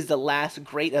emperor. He is the last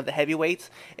great of the heavyweights.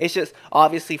 It's just,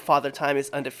 obviously, Father Time is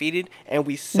undefeated, and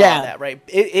we saw that, right?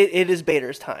 It is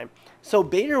Bader's time. So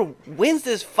Bader wins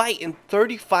this fight in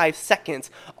 35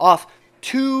 seconds off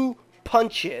 2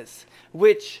 punches.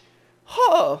 Which,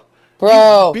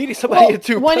 bro, beating somebody in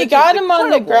 2 punches. When he got him on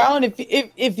the ground,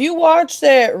 if you watch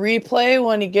that replay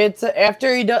when he gets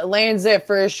after he lands that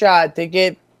first shot to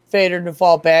get Fedor to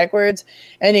fall backwards,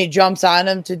 and he jumps on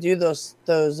him to do those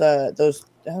it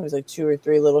was like 2 or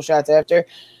 3 little shots after.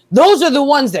 Those are the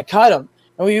ones that cut him.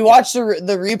 And when you watch the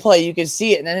replay, you can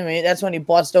see it. And then that's when he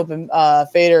bust open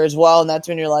Fedor as well, and that's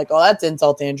when you're like, oh, that's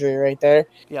insult to injury right there.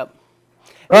 Yep.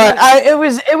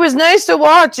 It was nice to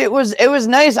watch. It was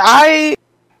nice. I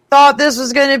thought this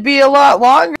was going to be a lot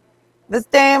longer. This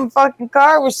damn fucking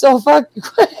car was so fucking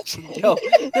quick. Yo,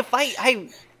 the fight,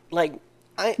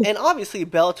 and obviously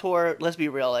Bellator. Let's be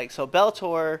real, like, so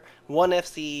Bellator, ONE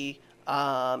FC,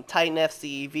 Titan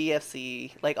FC,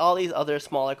 VFC, like all these other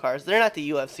smaller cars, they're not the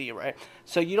UFC, right?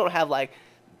 So you don't have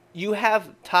you have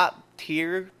top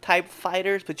tier type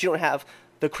fighters, but you don't have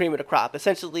the cream of the crop.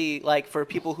 Essentially, like, for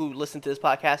people who listen to this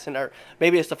podcast and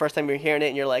maybe it's the first time you're hearing it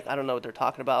and you're like, I don't know what they're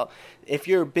talking about. If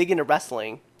you're big into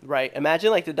wrestling, right? Imagine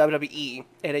like the WWE,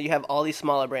 and then you have all these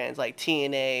smaller brands like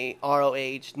TNA,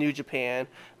 ROH, New Japan,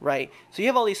 right? So you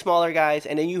have all these smaller guys,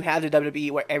 and then you have the WWE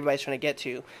where everybody's trying to get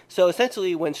to. So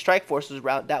essentially, when Strikeforce was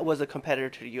around, that was a competitor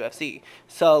to the UFC.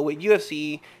 So with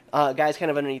UFC, guys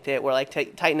kind of underneath it were like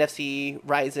Titan FC,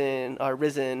 Risen,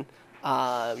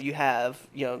 you have,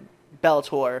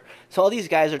 Bellator. So all these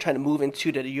guys are trying to move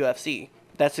into the UFC.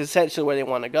 That's essentially where they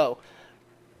want to go.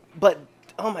 But,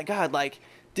 oh my God, like,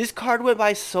 this card went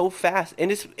by so fast. And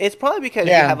it's probably because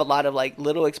you have a lot of, like,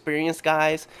 little experienced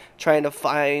guys trying to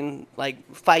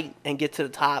fight and get to the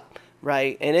top,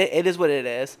 right? And it is what it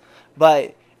is.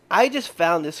 But I just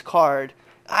found this card.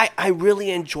 I really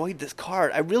enjoyed this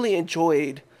card. I really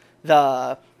enjoyed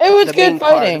It was good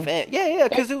fighting. Yeah,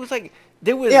 because it was like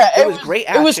it was great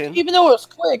action. Even though it was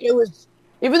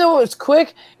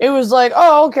quick, it was like,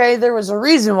 oh, okay, there was a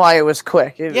reason why it was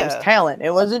quick. It was talent.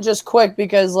 It wasn't just quick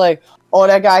because like, oh,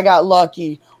 that guy got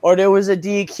lucky, or there was a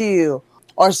DQ,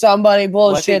 or somebody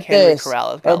bullshit this,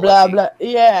 or blah blah.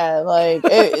 Yeah, like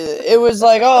it was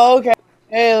like, oh, okay,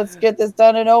 hey, let's get this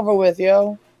done and over with,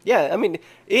 yo. Yeah, I mean,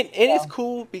 it is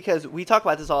cool because we talk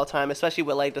about this all the time, especially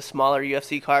with like the smaller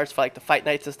UFC cards for like the fight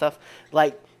nights and stuff.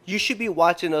 Like, you should be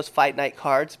watching those fight night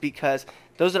cards because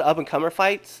those are the up-and-comer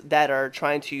fights that are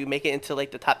trying to make it into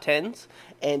like the top 10s,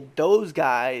 and those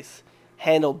guys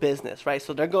handle business, right?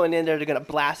 So they're going in there, they're going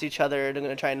to blast each other, they're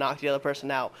going to try and knock the other person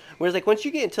out. Whereas like once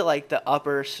you get into like the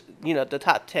upper, the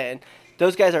top 10,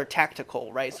 those guys are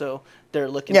tactical, right? So they're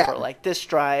looking for like this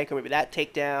strike or maybe that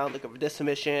takedown, looking for this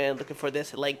submission, looking for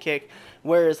this leg kick.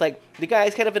 Whereas like the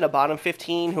guys kind of in the bottom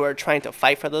 15 who are trying to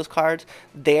fight for those cards,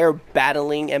 they're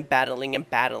battling,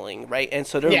 right? And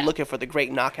so they're looking for the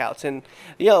great knockouts. And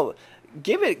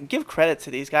give credit to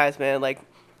these guys, man. Like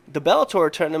the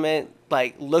Bellator tournament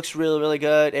like looks really, really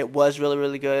good. It was really,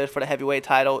 really good for the heavyweight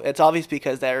title. It's obvious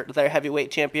because their heavyweight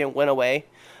champion went away.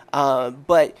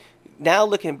 But now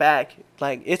looking back,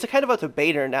 like it's a kind of up to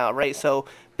Bader now, right? So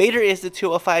Bader is the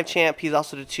 205 champ. He's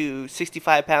also the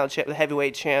 265-pound champ, the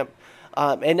heavyweight champ.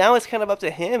 And now it's kind of up to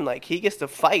him. Like he gets to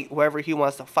fight wherever he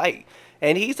wants to fight,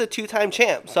 and he's a 2-time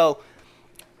champ. So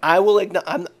I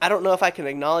don't know if I can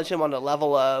acknowledge him on the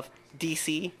level of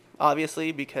DC,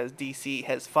 obviously, because DC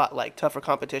has fought like tougher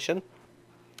competition.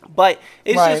 But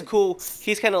it's just cool.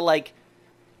 He's kind of like.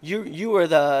 You were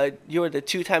the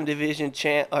 2-time division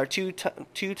champ or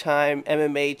two-time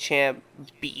MMA champ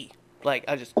B. Like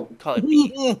I just call it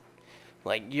B.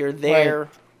 Like you're there,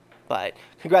 but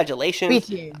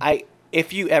congratulations.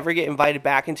 If you ever get invited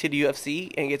back into the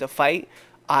UFC and get to fight,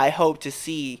 I hope to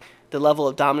see the level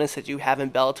of dominance that you have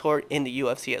in Bellator in the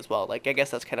UFC as well. Like I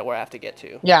guess that's kind of where I have to get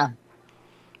to. Yeah.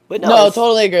 But no,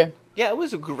 totally agree. Yeah, it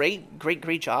was a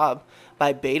great job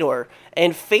by Bader.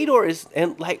 And Fedor is,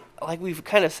 and like we've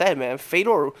kind of said, man,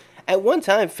 Fedor, at one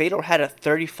time, Fedor had a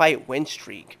 30-fight win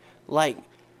streak. Like,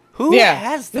 who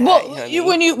has that? Well,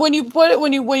 when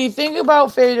you think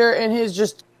about Fedor and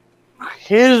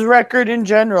his record in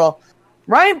general,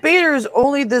 Ryan Bader is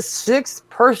only the 6th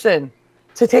person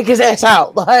to take his ass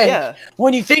out. Like,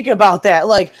 when you think about that,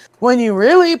 like, when you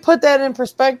really put that in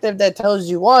perspective, that tells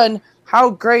you, 1, how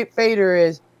great Fedor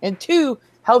is, and 2,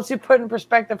 helps you put in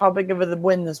perspective how big of a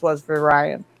win this was for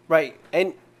Ryan. Right.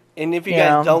 And if you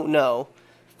guys don't know,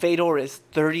 Fedor is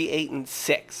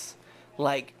 38-6.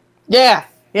 Like, that's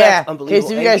unbelievable. In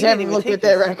case you guys haven't looked at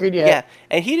that record yet. Yeah,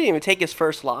 and he didn't even take his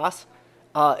first loss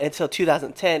until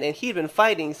 2010, and he'd been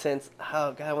fighting since, I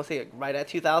want to say right at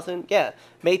 2000? Yeah,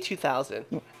 May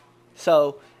 2000.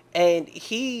 So, and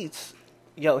he's,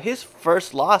 his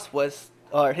first loss was,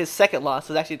 or his second loss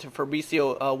was actually to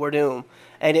Fabricio Werdum,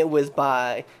 and it was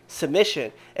by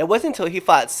submission. It wasn't until he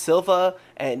fought Silva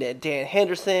and then Dan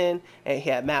Henderson, and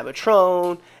he had Matt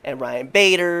Matrone and Ryan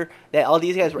Bader, that all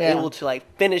these guys were able to like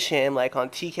finish him like on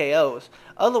TKOs.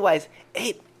 Otherwise,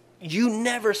 you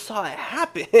never saw it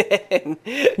happen.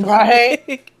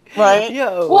 Right. Right.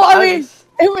 Well, I mean,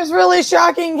 it was really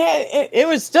shocking. It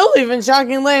was still even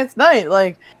shocking last night.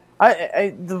 Like,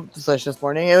 this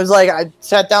morning, it was like I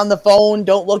set down the phone,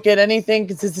 don't look at anything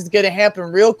because this is going to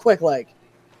happen real quick. Like,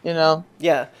 Yeah.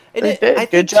 I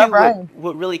think too,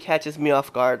 what really catches me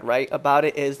off guard, right, about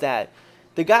it is that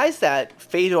the guys that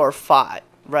Fedor fought,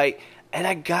 right, and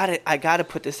I gotta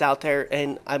put this out there,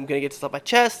 and I'm gonna get this off my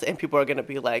chest, and people are gonna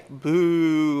be like,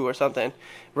 boo, or something,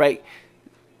 right?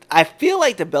 I feel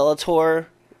like the Bellator,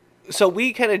 so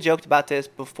we kind of joked about this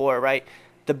before, right?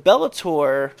 The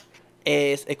Bellator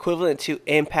is equivalent to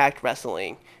Impact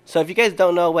Wrestling. So if you guys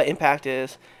don't know what Impact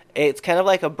is, it's kind of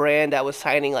like a brand that was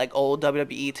signing like old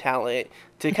WWE talent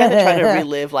to kind of try to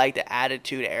relive like the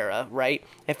Attitude Era, right?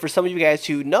 And for some of you guys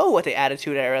who know what the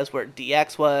Attitude Era is, where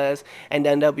DX was, and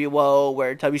NWO,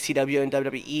 where WCW and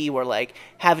WWE were like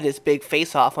having this big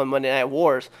face-off on Monday Night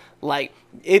Wars, like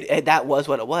that was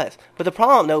what it was. But the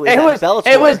problem though is Bellator.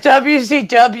 It was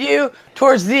WCW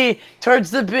towards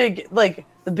the big, like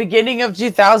the beginning of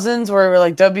 2000s, where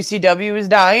like WCW was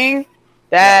dying.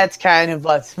 That's kind of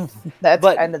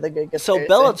kind of the good comparison. So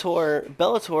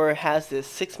Bellator has this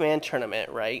 6-man tournament,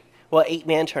 right? Well,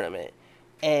 8-man tournament.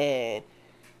 And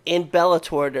in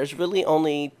Bellator, there's really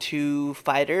only 2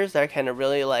 fighters that are kind of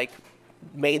really like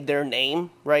made their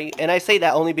name, right? And I say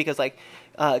that only because like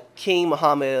King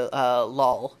Muhammad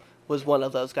Lal was one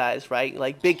of those guys, right?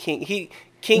 Like Big King,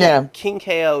 King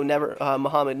KO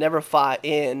Muhammad never fought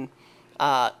in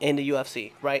the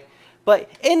UFC, right? But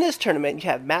in this tournament, you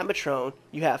have Matt Mitrone,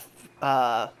 you have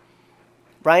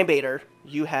Ryan Bader,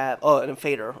 you have and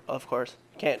Fader, of course,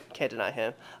 can't deny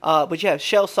him. But you have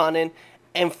Chael Sonnen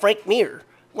and Frank Mir.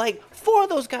 Like, 4 of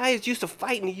those guys used to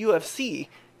fight in the UFC.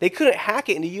 They couldn't hack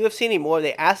it in the UFC anymore.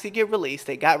 They asked to get released.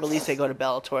 They got released. They go to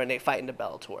Bellator and they fight in the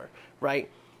Bellator, right?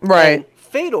 Right. And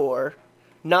Fedor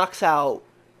knocks out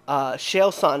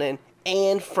Chael Sonnen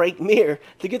and Frank Mir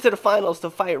to get to the finals to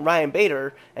fight Ryan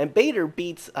Bader. And Bader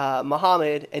beats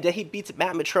Muhammad, and then he beats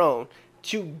Matt Mitrone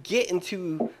to get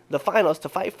into the finals to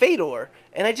fight Fedor.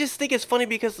 And I just think it's funny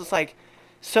because it's like,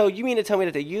 so you mean to tell me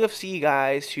that the UFC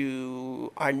guys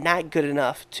who are not good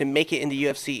enough to make it in the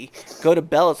UFC go to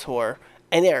Bellator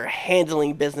and they're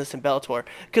handling business in Bellator?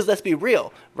 Because let's be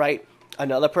real, right?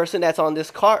 Another person that's on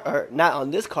this card, or not on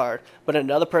this card, but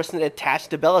another person attached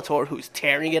to Bellator who's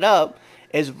tearing it up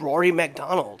is Rory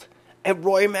MacDonald. And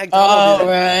Rory MacDonald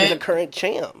is a current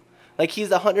champ. Like, he's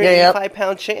the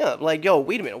 185-pound champ. Like, yo,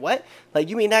 wait a minute, what? Like,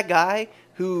 you mean that guy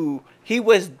who, he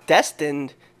was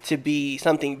destined to be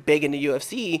something big in the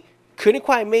UFC, couldn't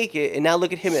quite make it, and now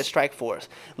look at him at Strikeforce.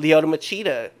 Lyoto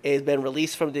Machida has been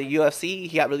released from the UFC.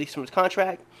 He got released from his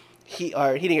contract. He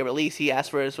didn't get released. He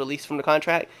asked for his release from the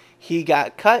contract. He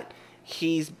got cut.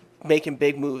 He's making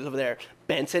big moves over there.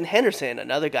 Benson Henderson,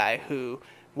 another guy who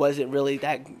wasn't really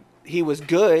that... He was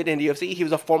good in the UFC. He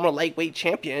was a former lightweight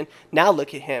champion. Now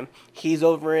look at him. He's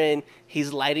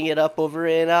lighting it up over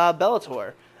in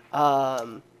Bellator.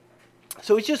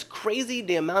 So it's just crazy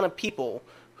the amount of people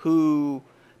who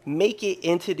make it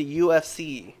into the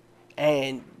UFC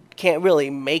and can't really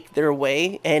make their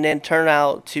way and then turn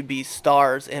out to be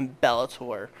stars in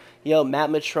Bellator.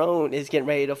 Matt Mitrone is getting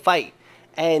ready to fight.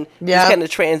 And this kind of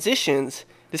transitions,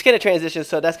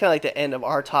 so that's kind of like the end of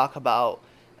our talk about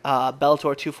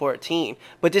Bellator 214.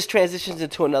 But this transitions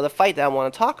into another fight that I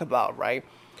want to talk about, right?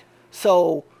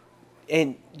 So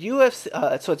in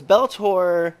UFC, so it's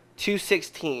Bellator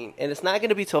 216, and it's not going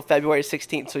to be till February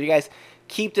 16th. So you guys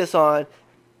keep this on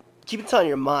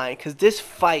your mind, because this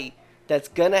fight that's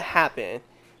going to happen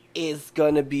is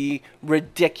going to be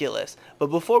ridiculous. But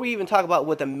before we even talk about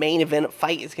what the main event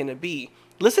fight is going to be,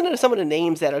 listen to some of the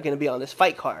names that are going to be on this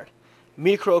fight card.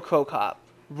 Mikro Cro Cop,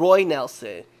 Roy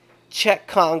Nelson, Czech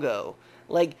Congo.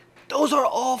 Like, those are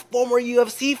all former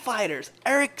UFC fighters.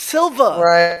 Eric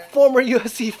Silva, former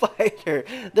UFC fighter.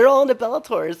 They're all in the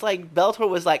Bellator. It's like Bellator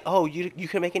was like, oh, you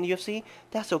can make it in the UFC?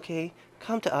 That's okay.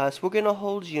 Come to us. We're going to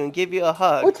hold you and give you a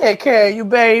hug. We'll take care of you,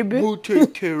 baby. We'll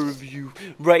take care of you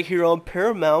right here on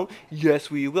Paramount.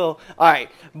 Yes, we will. All right.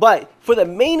 But for the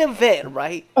main event,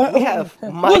 right, we have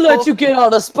Michael. We'll let you get all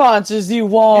the sponsors you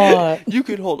want. You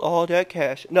can hold all that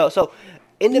cash. No, so...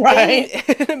 In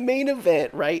the main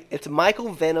event, right, it's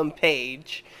Michael Venom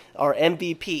Page, or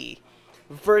MVP,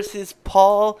 versus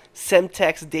Paul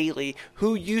Semtex Daly,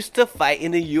 who used to fight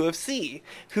in the UFC,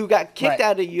 who got kicked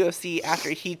out of the UFC after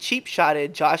he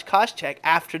cheap-shotted Josh Koscheck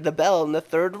after the bell in the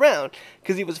 3rd round,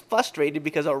 because he was frustrated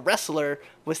because a wrestler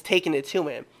was taking it to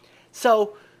him.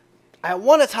 So, I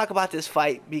want to talk about this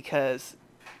fight because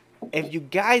if you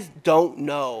guys don't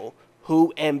know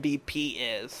who MVP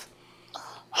is...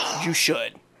 You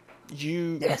should.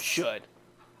 You should.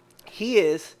 He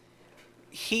is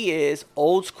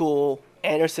old school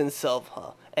Anderson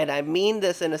Silva. And I mean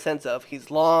this in the sense of he's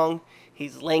long,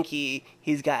 he's lanky,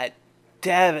 he's got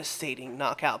devastating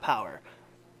knockout power.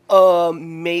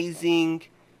 Amazing.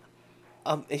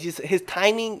 His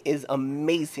timing is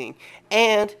amazing.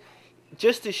 And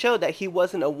just to show that he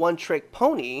wasn't a one-trick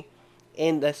pony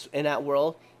in that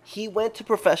world, he went to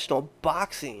professional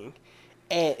boxing.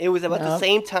 And it was about the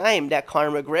same time that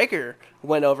Conor McGregor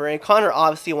went over. And Conor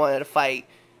obviously wanted to fight,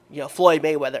 Floyd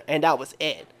Mayweather, and that was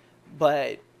it.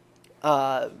 But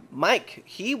Mike,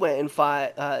 he went and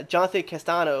fought Jonathan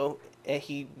Castano, and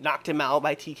he knocked him out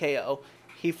by TKO.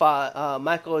 He fought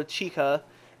Michael Chica,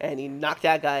 and he knocked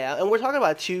that guy out. And we're talking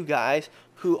about 2 guys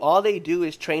who all they do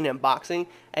is train in boxing.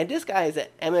 And this guy is an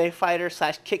MMA fighter /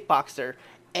 kickboxer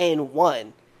and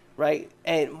won, right?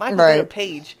 And Michael Venom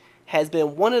Page has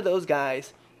been one of those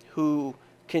guys who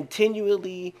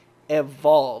continually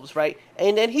evolves, right?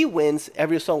 And then he wins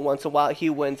every so once in a while. He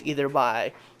wins either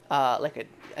by, I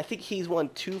think he's won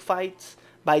 2 fights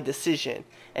by decision,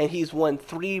 and he's won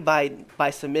 3 by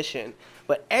submission.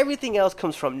 But everything else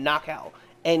comes from knockout.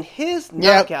 And his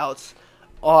knockouts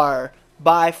are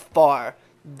by far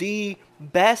the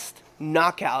best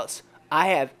knockouts I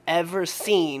have ever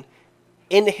seen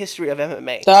in the history of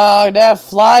MMA. Dog, that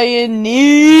flying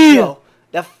knee.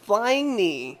 The flying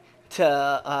knee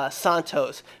to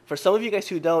Santos. For some of you guys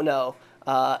who don't know,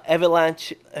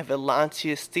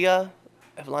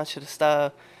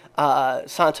 Evangelista,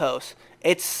 Santos.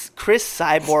 It's Chris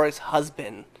Cyborg's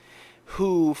husband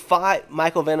who fought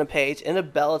Michael Venom Page in a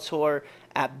Bellator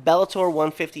at Bellator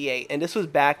 158, and this was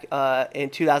back in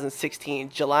 2016,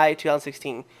 July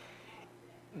 2016.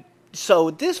 So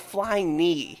this flying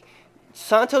knee,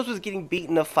 Santos was getting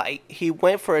beaten in a fight. He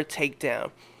went for a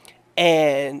takedown,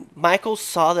 and Michael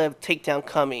saw the takedown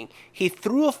coming. He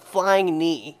threw a flying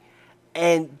knee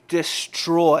and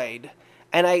destroyed.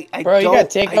 And you got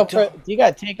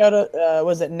takeout of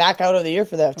was it knockout of the year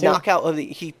for that too?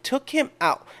 He took him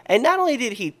out, and not only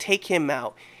did he take him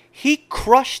out, he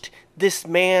crushed this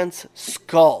man's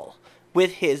skull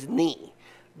with his knee,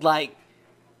 like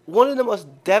one of the most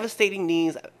devastating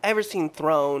knees I've ever seen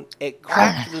thrown. It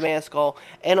cracked the man's skull,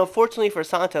 and unfortunately for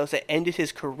Santos, it ended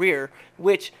his career.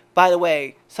 Which, by the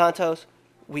way, Santos,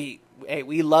 we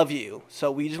love you,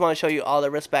 so we just want to show you all the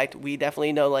respect. We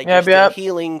definitely know, like, you're still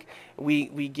healing.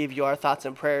 We give you our thoughts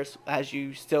and prayers as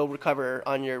you still recover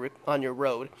on your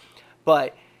road.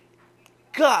 But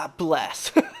God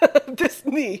bless this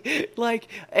knee. Like,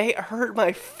 it hurt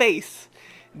my face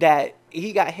that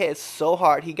he got hit so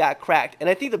hard, he got cracked. And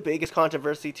I think the biggest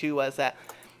controversy too was that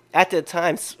at the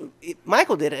time,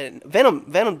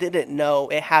 Venom didn't know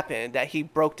it happened, that he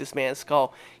broke this man's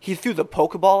skull. He threw the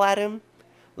Pokeball at him.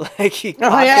 Like, he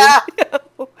caught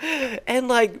him. And,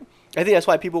 like, I think that's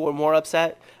why people were more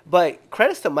upset. But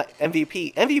credits to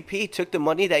MVP. MVP took the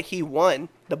money that he won,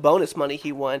 the bonus money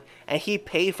he won, and he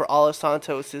paid for all of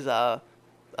Santos's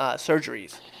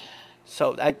surgeries.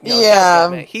 So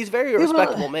he's a very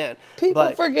respectable man.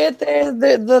 People forget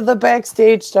the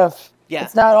backstage stuff. Yeah,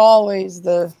 it's not always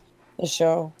the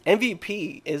show.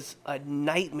 MVP is a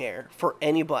nightmare for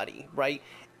anybody, right?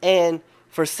 And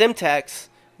for Semtex,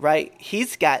 right,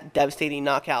 he's got devastating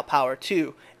knockout power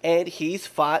too, and he's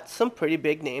fought some pretty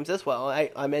big names as well.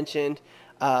 I mentioned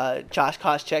Josh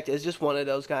Koscheck is just one of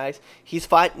those guys. He's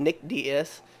fought Nick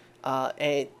Diaz,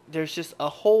 and there's just a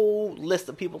whole list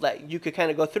of people that you could kind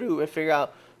of go through and figure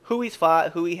out who he's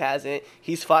fought, who he hasn't.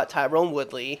 He's fought Tyrone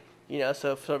Woodley,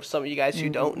 so for some of you guys who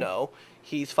don't know,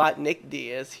 he's fought Nick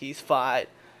Diaz, he's fought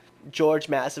George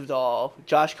Masvidal,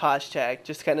 Josh Koscheck,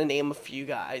 just kind of name a few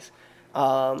guys.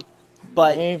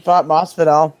 But he fought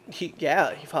Masvidal. He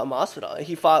fought Masvidal.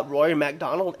 He fought Rory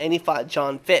McDonald, and he fought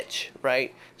John Fitch,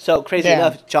 right? So, crazy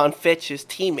enough, John Fitch's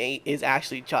teammate is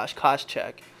actually Josh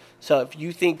Koscheck. So, if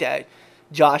you think that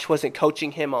Josh wasn't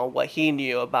coaching him on what he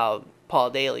knew about Paul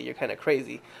Daly, you're kind of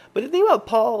crazy. But the thing about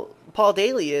Paul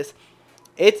Daly is,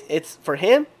 it's for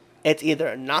him, it's either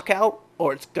a knockout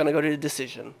or it's going to go to the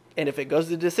decision. And if it goes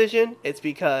to the decision, it's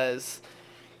because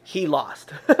he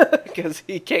lost, because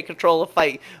he can't control a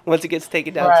fight once it gets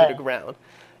taken down to the ground.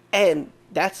 And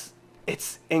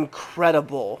it's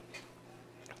incredible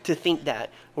to think that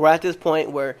we're at this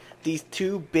point where these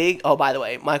two by the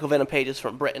way, Michael Venom Page is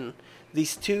from Britain.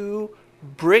 These two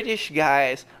British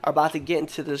guys are about to get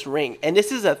into this ring, and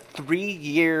this is a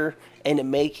 3-year in the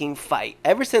making fight.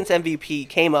 Ever since MVP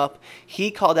came up, he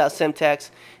called out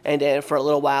Semtex, and then for a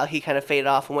little while he kind of faded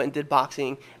off and went and did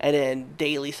boxing, and then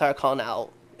Daly started calling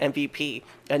out MVP,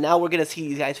 and now we're gonna see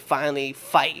these guys finally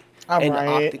fight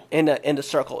in the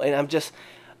circle, and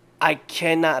I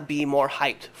cannot be more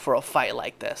hyped for a fight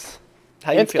like this.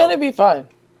 How you feel? It's gonna be fun.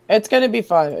 It's gonna be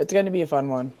fun. It's gonna be a fun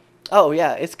one. Oh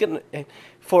yeah, it's gonna.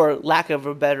 For lack of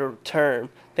a better term,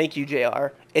 thank you, JR.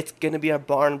 It's gonna be a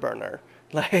barn burner.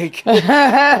 Like,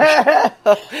 I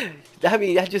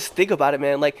mean, I just think about it,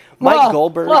 man. Like Mike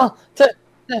Goldberg. Well,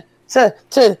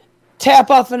 to tap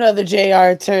off another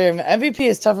JR term, MVP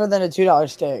is tougher than a $2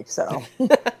 steak. So,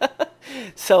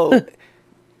 so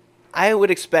I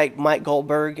would expect Mike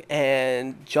Goldberg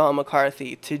and John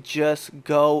McCarthy to just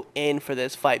go in for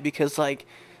this fight, because like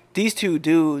these two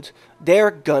dudes,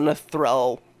 they're gonna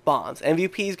throw bombs.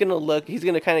 MVP is gonna he's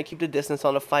gonna kind of keep the distance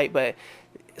on the fight, but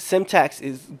Semtex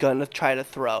is gonna try to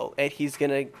throw, and he's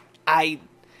gonna. I'm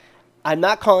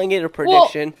not calling it a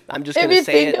prediction. I'm just gonna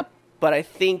say it. But I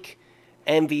think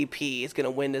MVP is gonna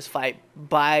win this fight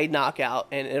by knockout,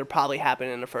 and it'll probably happen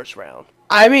in the first round.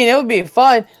 I mean, it would be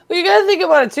fun. But you gotta think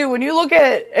about it too. When you look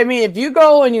at, if you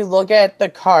go and you look at the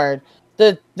card,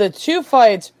 the two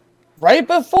fights right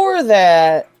before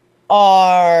that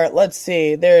are, let's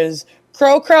see, there's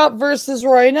Crow Crop versus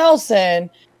Roy Nelson,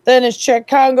 then it's Czech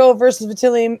Congo versus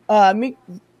Vitaly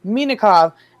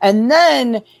Minakov, and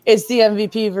then it's the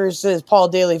MVP versus Paul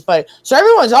Daly fight. So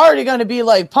everyone's already going to be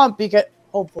like pumped, because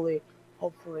hopefully,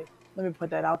 let me put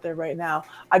that out there right now.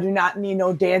 I do not need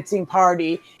no dancing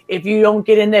party. If you don't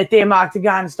get in that damn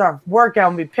octagon and start working,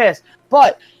 I'll be pissed.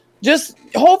 But just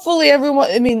hopefully everyone,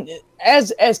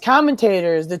 as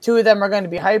commentators, the two of them are going to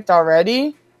be hyped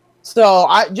already. So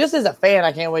I just as a fan,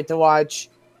 I can't wait to watch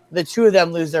the two of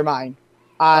them lose their mind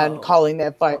on calling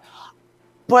that fight.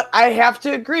 But I have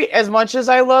to agree. As much as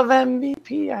I love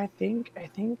MVP, I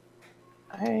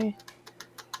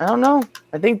don't know.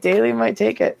 I think Daly might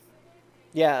take it.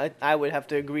 Yeah, I would have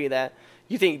to agree that.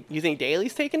 You think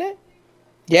Daly's taking it?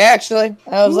 Yeah, actually,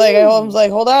 I was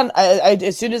like, hold on. I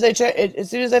as soon as I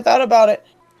thought about it,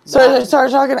 so I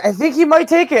started talking. I think he might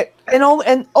take it,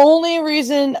 and only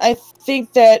reason I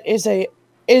think that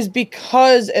is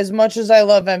because as much as I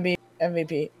love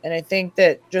MVP, and I think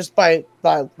that just by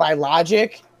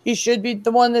logic, he should be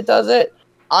the one that does it.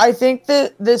 I think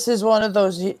that this is one of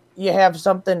those you have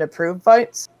something to prove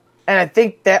fights, and I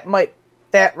think that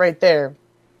right there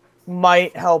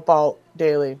might help out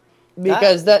Daly.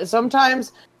 Because that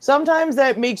sometimes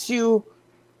that makes you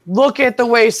look at the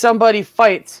way somebody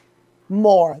fights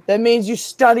more. That means you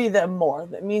study them more.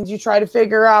 That means you try to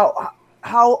figure out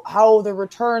how the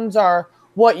returns are,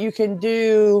 what you can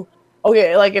do.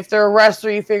 Okay, like if they're a wrestler,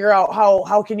 you figure out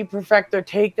how can you perfect your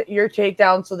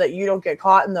takedown so that you don't get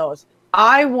caught in those.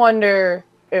 I wonder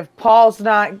if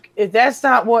that's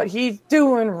not what he's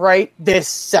doing right this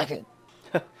second.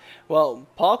 Well,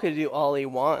 Paul could do all he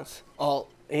wants.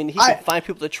 And he can find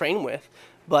people to train with.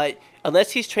 But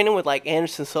unless he's training with, like,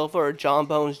 Anderson Silva or John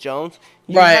Bones Jones,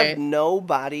 you have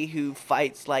nobody who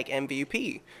fights like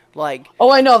MVP. Like,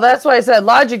 I know. That's why I said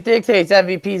logic dictates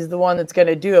MVP is the one that's going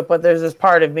to do it. But there's this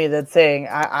part of me that's saying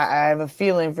I have a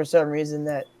feeling for some reason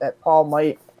that Paul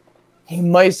might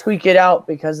squeak it out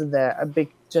because of that.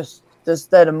 Just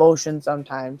that emotion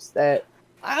sometimes. That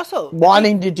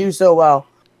wanting to do so well.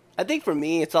 I think for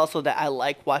me, it's also that I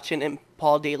like watching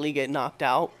Paul Daly get knocked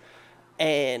out,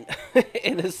 and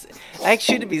I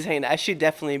shouldn't be saying that. I should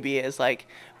definitely be as like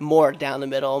more down the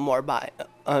middle, more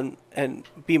and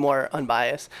be more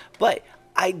unbiased. But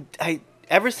I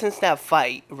ever since that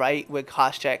fight, right, with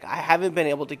Koscheck, I haven't been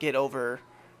able to get over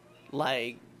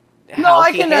like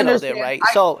how he handled it, right?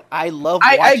 So I love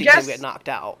watching him get knocked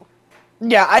out.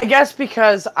 Yeah, I guess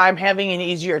because I'm having an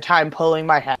easier time pulling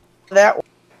my head that way.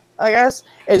 I guess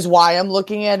is why I'm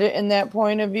looking at it in that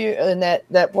point of view, and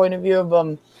that point of view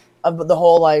of the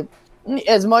whole, like,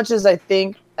 as much as I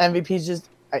think MVP's just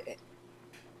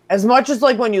as much as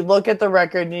like when you look at the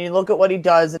record and you look at what he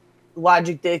does,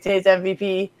 logic dictates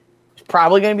MVP is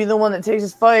probably going to be the one that takes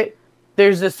his fight.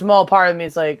 There's this small part of me.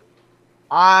 It's like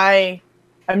I'm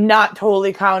not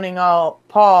totally counting out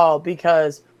Paul,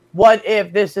 because what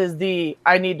if this is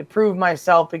I need to prove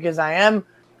myself because I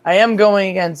am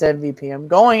going against MVP. I'm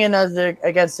going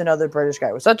against another British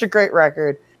guy with such a great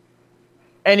record,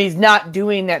 and he's not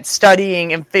doing that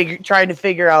studying and trying to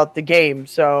figure out the game.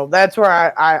 So that's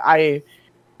where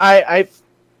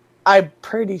I'm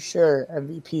pretty sure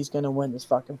MVP is going to win this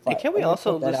fucking fight. And can we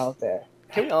also put that out there?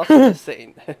 Can we also just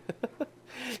say?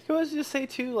 Can we just say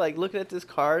too? Like, looking at this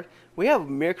card, we have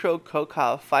Mirko Cro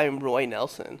Cop fighting Roy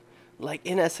Nelson, like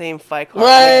in that same fight card.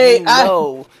 Right.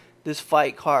 Like, this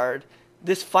fight card.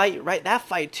 This fight, right? That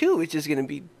fight too is just gonna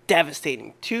be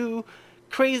devastating. Two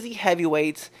crazy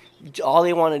heavyweights. All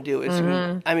they want to do is,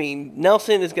 I mean,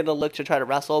 Nelson is gonna look to try to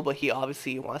wrestle, but he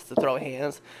obviously wants to throw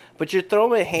hands. But you're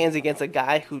throwing hands against a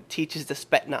guy who teaches the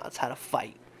Spetsnaz how to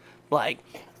fight. Like,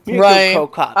 Mirko Cro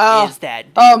Cop is that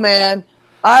dude. Oh man,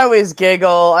 I always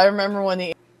giggle. I remember when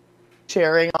the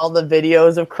sharing all the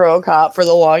videos of Cro Cop for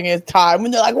the longest time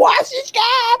when they're like, "Watch this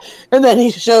guy," and then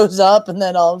he shows up, and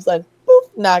then all of a sudden, poof,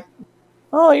 knock.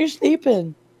 Oh, you're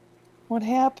sleeping. What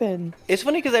happened? It's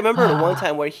funny because I remember the one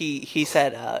time where he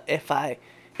said, if I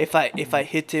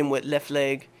hit him with left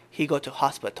leg, he go to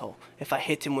hospital. If I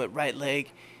hit him with right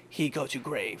leg, he go to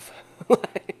grave.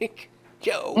 Like,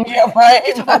 yo, yeah, right.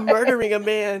 It's about murdering a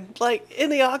man, like in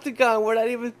the octagon. We're not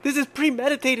even. This is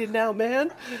premeditated now,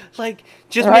 man. Like,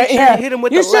 just make sure you hit him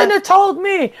with the left. You shouldn't have told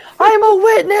me. I'm a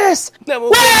witness.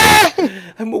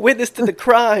 I'm a witness to the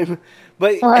crime.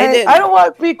 But and then, I don't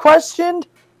want to be questioned.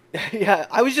 Yeah,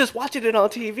 I was just watching it on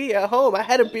TV at home. I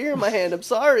had a beer in my hand. I'm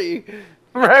sorry.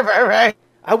 Right.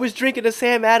 I was drinking a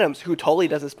Sam Adams, who totally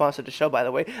doesn't sponsor the show, by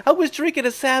the way. I was drinking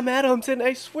a Sam Adams, and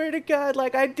I swear to God,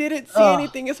 like, I didn't see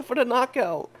anything except for the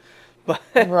knockout. But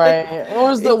right. What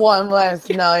was the one last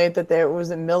night that was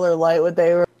in Miller Lite? What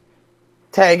they were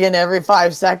tagging every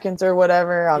 5 seconds or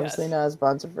whatever? Obviously not a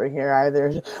sponsor for here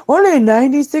either. Only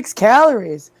 96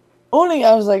 calories.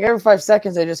 I was like, every 5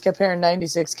 seconds, I just kept hearing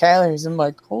 96 calories. I'm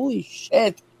like, holy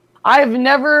shit. I've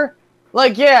never,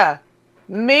 like,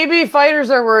 maybe fighters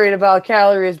are worried about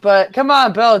calories, but come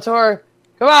on, Bellator.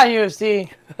 Come on,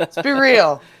 UFC. Let's be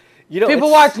real.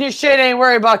 People watching your shit ain't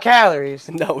worried about calories.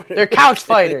 No. They're couch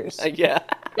fighters. Yeah.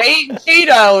 They eating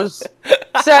Cheetos,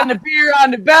 setting a beer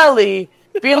on the belly,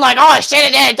 being like, "Oh,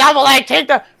 shit, it did double leg kick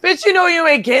the bitch." You know you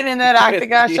ain't getting in that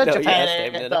octagon. Shut your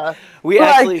pants. We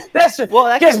actually, like, that's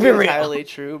entirely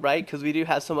true, right? Because we do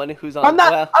have somebody who's on.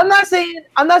 I'm not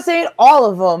saying all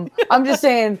of them. I'm just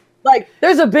saying, like,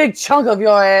 there's a big chunk of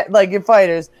your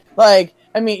fighters. Like,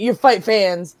 I mean, your fight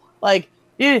fans. Like,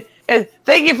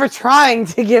 thank you for trying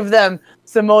to give them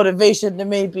some motivation to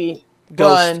maybe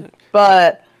run,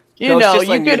 but you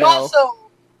could also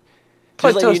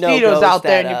put Tostitos out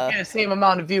there and you get the same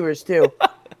amount of viewers too.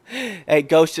 Hey,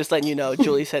 Ghost, just letting you know,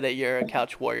 Julie said that you're a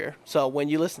couch warrior. So when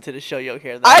you listen to the show, you'll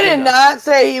hear that. I did not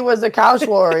say he was a couch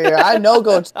warrior. I know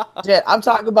Ghost shit. I'm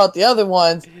talking about the other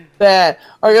ones that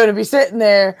are going to be sitting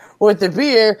there with the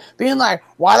beer being like,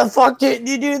 why the fuck didn't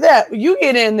you do that? You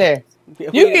get in there.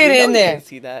 You get in there.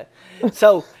 See that.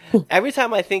 So every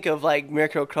time I think of like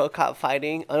Mirko Cro Cop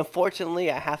fighting, unfortunately,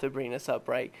 I have to bring this up,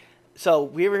 right? So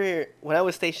we were here when I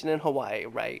was stationed in Hawaii,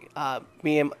 right?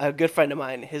 Me and a good friend of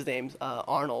mine, his name's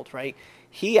Arnold, right?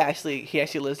 He actually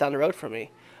lives down the road from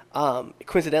me.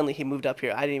 Coincidentally, he moved up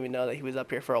here. I didn't even know that he was up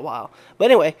here for a while. But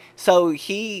anyway, so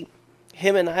him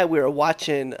and I, we were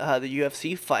watching the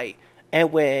UFC fight,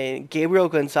 and when Gabriel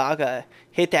Gonzaga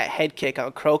hit that head kick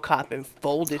on Cro Cop and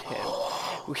folded him,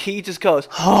 he just goes,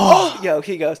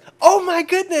 he goes, "Oh my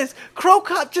goodness, Cro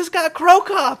Cop just got Cro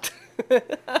Copped."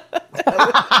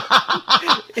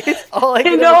 It's all I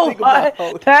can think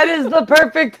about. That is the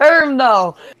perfect term,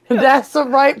 though. That's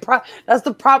the that's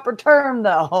the proper term,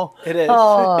 though. It is.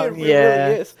 Oh, it really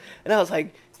is. And I was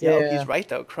like, he's right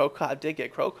though. Cro Cop did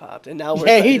get Cro Copped, and now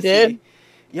we're he did.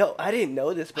 Yo, I didn't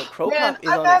know this, but Cro Cop is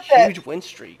on a huge win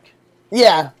streak.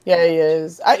 Yeah, he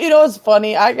is. It's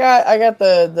funny. I got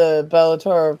the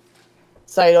Bellator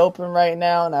site open right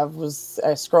now, and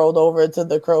I scrolled over to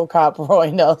the Cro Cop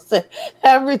Roy Nelson.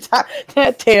 Every time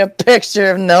that damn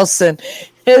picture of Nelson,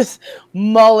 his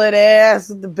mullet ass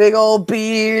with the big old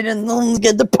beard, and then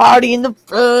get the party in the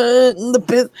front, and the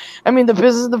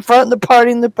business in the front, and the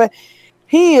party in the back.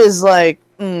 He is like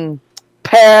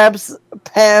Pabst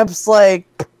like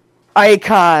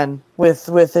icon with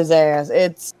his ass.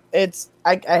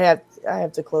 I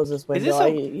have to close this window.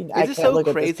 I can't look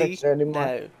at this picture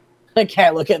anymore. I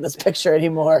can't look at this picture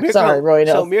anymore. Sorry, Roy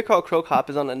Nelson. So Mirko Cro Cop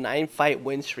is on a 9-fight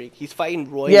win streak. He's fighting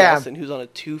Roy Nelson, who's on a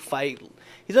 2-fight.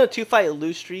 He's on a 2-fight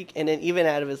lose streak, and then even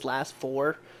out of his last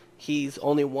 4, he's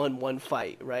only won 1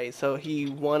 fight. Right, so he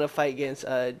won a fight against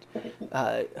Javi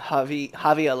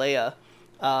Alea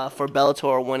for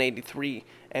Bellator 183,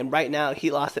 and right now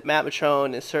he lost at Matt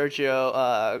Mitrone and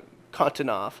Sergio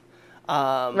Kontonov.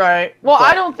 Right. Well,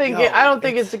 I don't think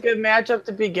it's a good matchup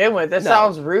to begin with. That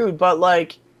sounds rude, but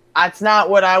like, that's not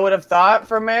what I would have thought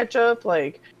for a matchup.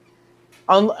 Like,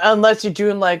 unless you're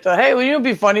doing like the hey, wouldn't it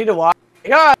be funny to watch?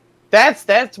 Yeah,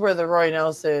 that's where the Roy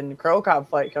Nelson Cro Cop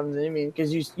fight comes in. I mean,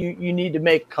 because you need to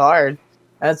make a card.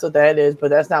 That's what that is. But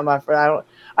that's not my friend.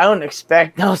 I don't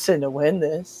expect Nelson to win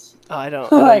this. I don't.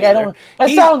 That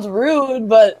sounds rude,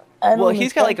 but.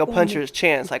 He's got like a puncher's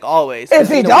chance, like always. If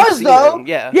he does, though,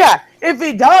 if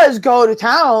he does go to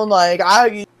town, like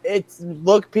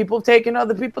people taking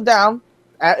other people down.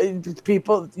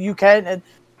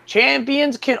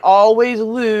 Champions can always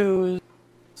lose,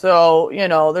 so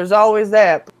there's always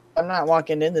that. I'm not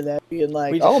walking into that being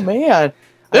like, oh man,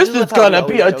 this is gonna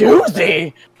be a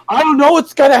doozy. I don't know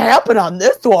what's gonna happen on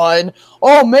this one.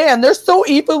 Oh man, they're so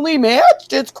evenly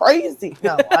matched. It's crazy.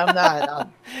 No, I'm not.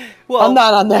 I'm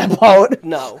not on that boat.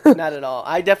 No, not at all.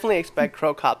 I definitely expect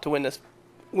Cro Cop to win this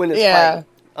fight.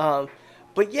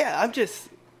 But yeah,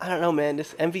 I don't know, man.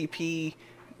 This MVP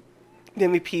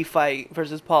fight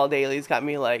versus Paul Daly's got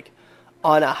me like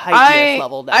on a hypeness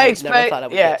level that I never thought I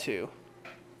would get to.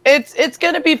 It's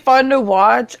gonna be fun to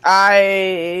watch.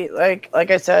 Like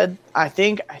I said, I'm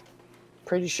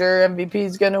pretty sure MVP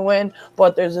is gonna win,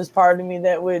 but there's this part of me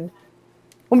that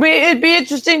it'd be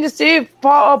interesting to see if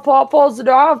Paul pulls it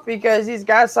off, because he's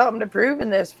got something to prove in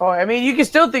this fight. I mean, you can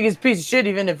still think he's a piece of shit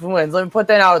even if he wins. Let me put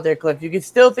that out there, Cliff. You can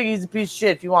still think he's a piece of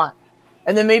shit if you want.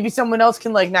 And then maybe someone else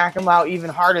can like knock him out even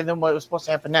harder than what was supposed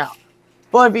to happen now.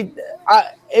 But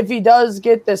if he does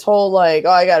get this whole like,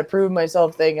 I got to prove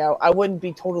myself thing, I wouldn't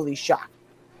be totally shocked.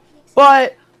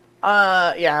 But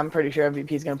I'm pretty sure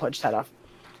MVP is gonna punch his head off.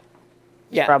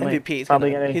 Yeah, MVP is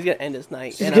probably he's gonna end his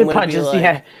night. And I'm gonna be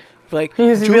like,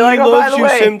 Julie loves you,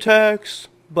 Simtex,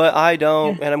 but I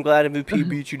don't, and I'm glad MVP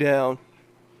beat you down.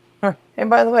 And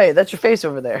by the way, that's your face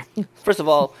over there. First of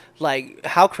all, like,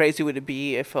 how crazy would it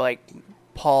be if like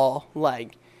Paul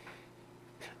like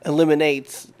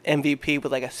eliminates MVP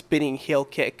with like a spinning heel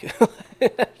kick?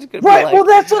 Right. Well,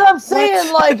 that's what I'm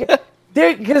saying. What? Like,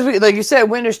 because like you said,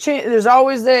 when there's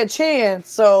always that chance.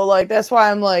 So like that's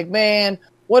why I'm like, man,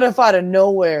 What if out of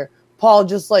nowhere Paul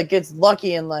just like gets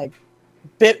lucky and like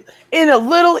bit in a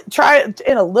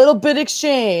little bit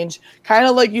exchange, kind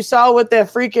of like you saw with that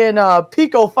freaking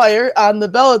Pico fire on the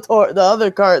Bellator, the other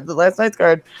card, the last night's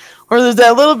card, where there's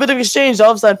that little bit of exchange,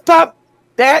 all of a sudden, pop,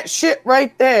 that shit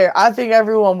right there. I think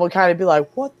everyone will kind of be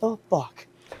like, what the fuck?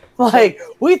 Like,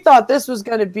 we thought this was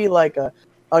going to be like a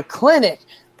clinic,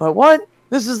 but what?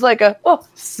 This is like a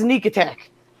sneak attack.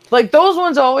 Like, those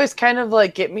ones always kind of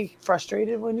like get me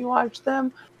frustrated when you watch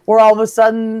them, where all of a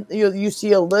sudden you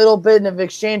see a little bit of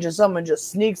exchange and someone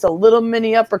just sneaks a little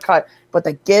mini uppercut, but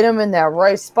they get him in that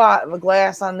right spot of a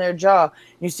glass on their jaw.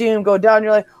 You see him go down,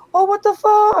 you're like, oh, what the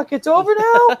fuck? It's over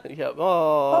now? Yep.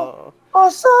 Oh,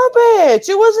 son bitch.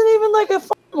 It wasn't even like a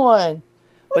fun one.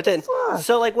 But then,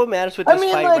 so like, what matters with this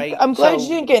fight, like, right? I'm glad you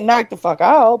didn't get knocked the fuck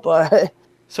out, but...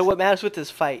 So what matters with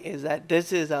this fight is that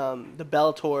this is the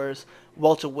Bellator's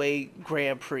welterweight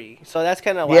Grand Prix. So that's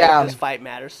kind of why this fight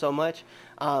matters so much.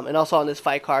 And also on this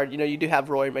fight card, you do have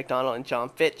Rory McDonald and John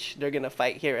Fitch. They're going to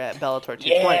fight here at Bellator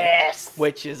 220,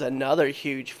 which is another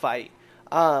huge fight.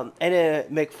 And then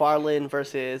McFarlane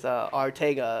versus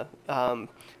Ortega. For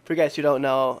you guys who don't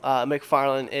know,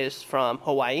 McFarlane is from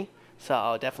Hawaii.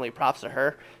 So definitely props to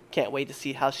her. Can't wait to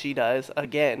see how she does.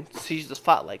 Again, she just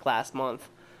fought like last month.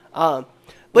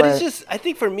 But it's just, I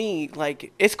think for me,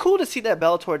 like, it's cool to see that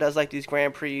Bellator does like these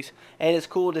Grand Prix, and it's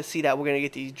cool to see that we're going to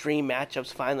get these dream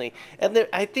matchups finally. And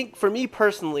I think for me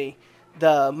personally,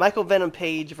 the Michael Venom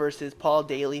Page versus Paul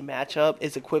Daly matchup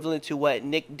is equivalent to what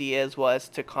Nick Diaz was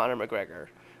to Conor McGregor.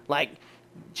 Like,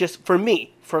 just for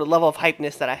me, for the level of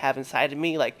hypeness that I have inside of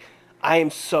me, like, I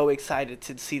am so excited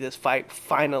to see this fight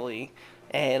finally,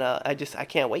 and I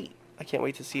can't wait. I can't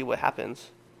wait to see what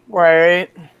happens. Right.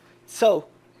 So,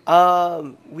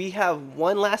 we have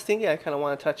one last thing I kind of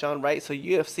want to touch on, right? So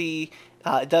UFC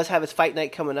does have its fight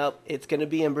night coming up. It's going to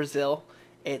be in Brazil.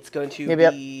 It's going to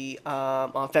be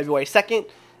on February 2nd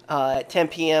at 10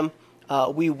 p.m.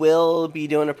 We will be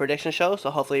doing a prediction show, so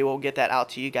hopefully we'll get that out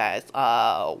to you guys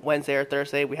Wednesday or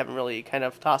Thursday. We haven't really kind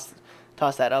of tossed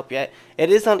that up yet.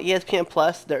 It is on ESPN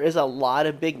Plus. There is a lot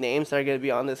of big names that are going to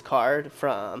be on this card,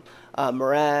 from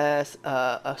Moraes,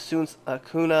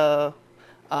 Acuna,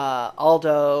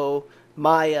 Aldo,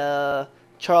 Maya,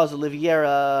 Charles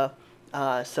Oliveira.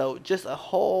 So just a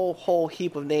whole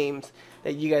heap of names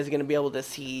that you guys are going to be able to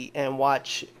see and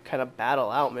watch kind of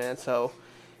battle out, man. So,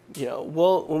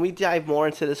 when we dive more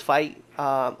into this fight,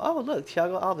 look,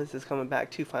 Thiago Alves is coming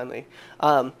back too finally.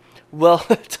 We'll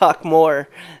talk more.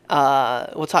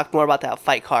 We'll talk more about that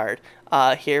fight card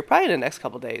here probably in the next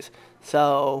couple days.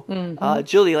 So,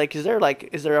 Julie, like, is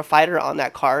there a fighter on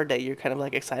that card that you're kind of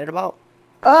like excited about?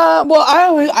 Well,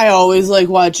 I always like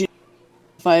watching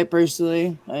fight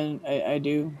personally, and I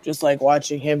do just like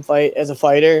watching him fight as a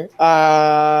fighter.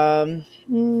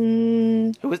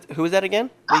 Who was that again?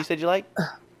 That you said you like?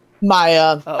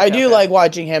 Maya. Oh, okay, I do like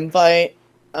watching him fight.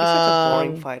 He's such a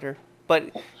boring fighter, but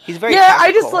he's very tactical.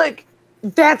 I just like,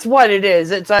 that's what it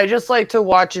is. I just like to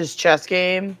watch his chess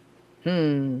game.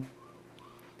 I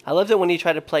loved it when he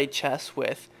tried to play chess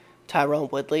with Tyrone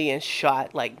Woodley and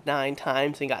shot like 9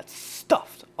 times and got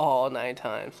stuffed all 9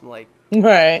 times. I'm like,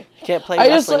 right. You can't play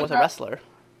wrestling with a wrestler.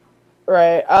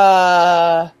 Right.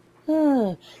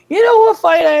 You know what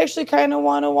fight I actually kind of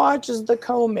want to watch is the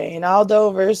co-main,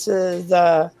 Aldo versus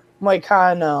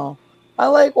Moicano. I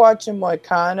like watching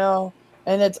Moicano,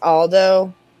 and it's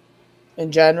Aldo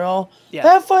in general. Yeah.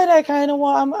 That fight I kind of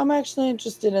want. I'm actually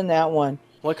interested in that one.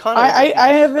 Moicano.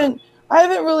 I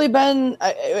haven't really been.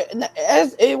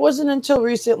 It wasn't until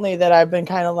recently that I've been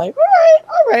kind of like,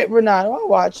 all right, Renato, I'll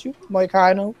watch you,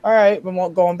 Moicano. All right, but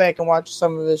going back and watch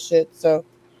some of this shit. So.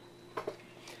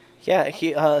 Yeah,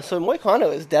 so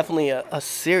Moicano is definitely a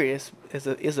serious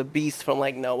is a beast from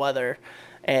like no other,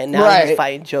 and now he's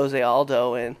fighting Jose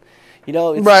Aldo, and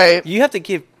you have to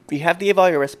give all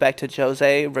your respect to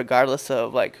Jose, regardless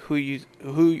of like where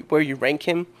you rank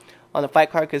him on the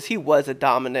fight card, because he was a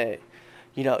dominant,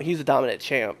 he's a dominant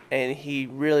champ, and he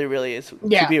really is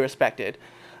to be respected.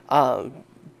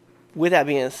 With that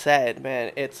being said,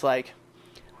 man, it's like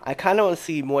I kind of want to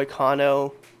see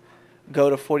Moicano go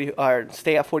to 40 or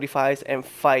stay at 45s and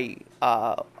fight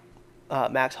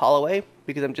Max Holloway,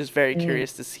 because I'm just very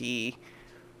curious to see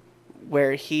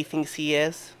where he thinks he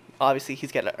is. Obviously,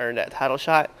 he's got to earn that title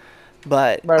shot,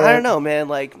 but I don't know, man.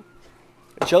 Like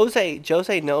Jose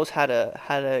knows how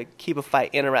to keep a fight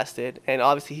interested, and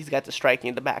obviously he's got the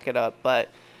striking to back it up. But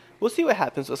we'll see what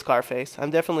happens with Scarface.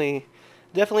 I'm definitely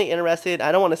interested.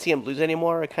 I don't want to see him lose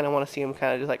anymore. I kind of want to see him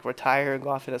kind of just like retire and go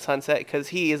off in the sunset, because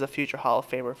he is a future Hall of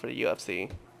Famer for the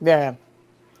UFC. Yeah,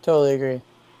 totally agree.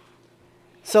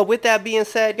 So with that being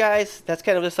said, guys, that's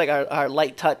kind of just like our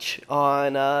light touch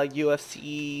on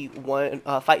UFC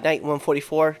Fight Night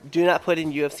 144. Do not put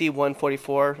in UFC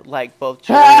 144 like both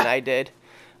Julie and I did.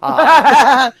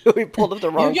 We pulled up the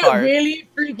wrong card. You get really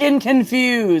freaking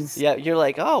confused. Yeah, you're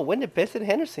like, oh, when did Benson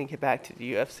Henderson get back to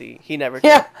the UFC? He never did.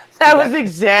 Yeah, that was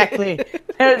exactly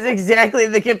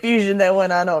the confusion that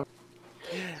went on over.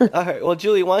 All right, well,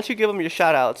 Julie, why don't you give them your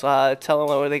shout-outs? Tell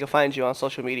them where they can find you on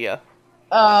social media.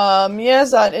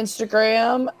 Yes, on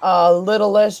Instagram,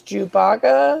 Little Less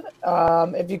Chewbacca.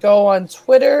 If you go on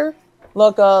Twitter,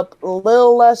 look up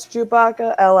Little Less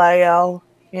Chewbacca, LIL,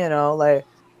 like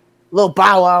Little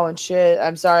Bow Wow and shit.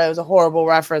 I'm sorry, it was a horrible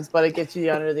reference, but it gets you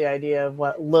under the idea of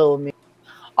what Lil means.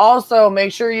 Also,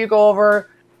 make sure you go over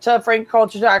to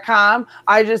frankculture.com.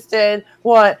 I just did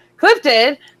what Cliff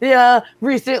did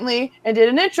recently and did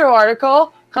an intro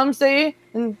article. Come see,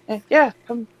 and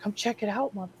come check it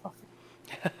out, motherfucker.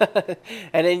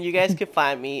 And then you guys can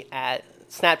find me at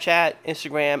Snapchat,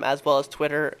 Instagram, as well as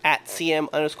Twitter at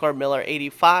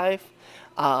CM_Miller85.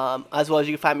 As well as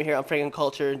you can find me here on Franken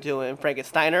Culture doing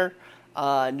Frankensteiner,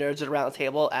 Nerds at a Round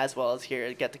Table, as well as here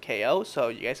at Get the KO. So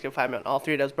you guys can find me on all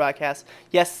three of those broadcasts.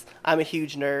 Yes, I'm a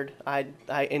huge nerd.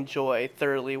 I enjoy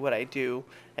thoroughly what I do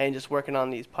and just working on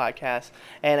these podcasts.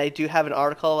 And I do have an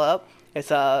article up. It's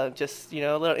just,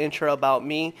 a little intro about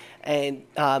me and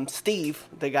Steve,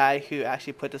 the guy who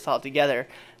actually put this all together.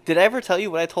 Did I ever tell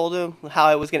you what I told him, how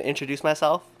I was going to introduce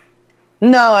myself?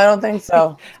 No, I don't think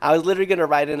so. I was literally going to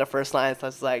write in the first line. So I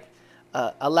was like,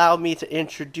 allow me to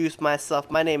introduce myself.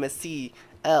 My name is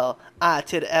C-L-I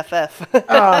to the F-F.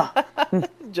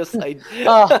 Just like, he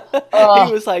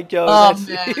was like, yo,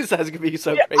 he says it's going to be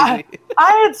so crazy.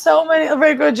 I had so many,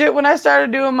 legit, when I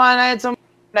started doing mine, I had so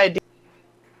many ideas.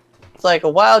 It's like a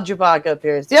wild Chewbacca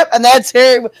appears. Yep, and that's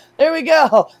here. There we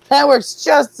go. That works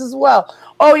just as well.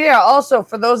 Oh, yeah, also,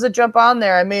 for those that jump on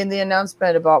there, I made the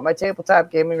announcement about my tabletop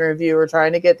gaming review. We're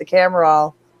trying to get the camera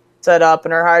all set up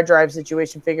and our hard drive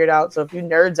situation figured out. So if you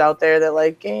nerds out there that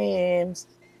like games,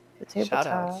 the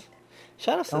tabletop.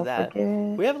 Shout outs to that.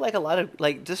 Forget. We have like a lot of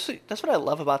like this. That's what I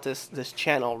love about this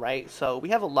channel, right? So we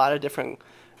have a lot of different.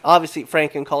 Obviously,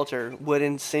 Franken Culture would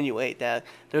insinuate that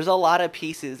there's a lot of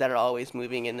pieces that are always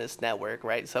moving in this network,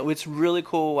 right? So it's really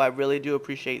cool. I really do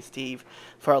appreciate Steve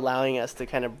for allowing us to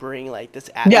kind of bring like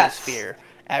this atmosphere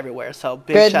everywhere. So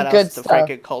big shout outs to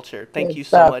Franken Culture. Thank you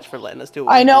so much for letting us do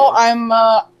it. I know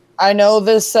I know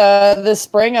this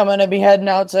spring I'm going to be heading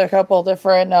out to a couple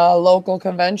different local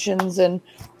conventions and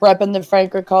repping the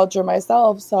Franken Culture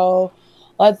myself. So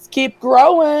let's keep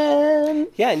growing.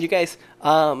 Yeah, and you guys,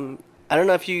 I don't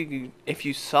know if you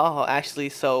saw actually.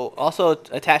 So also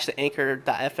attached to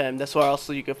Anchor.fm. That's where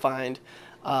also you can find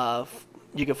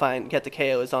Get the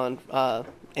KO is on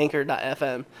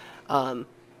Anchor.fm.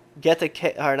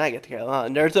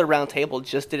 Nerds at a Round Table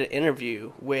just did an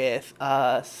interview with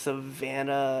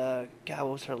Savannah. God,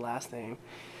 what was her last name?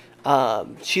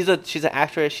 She's an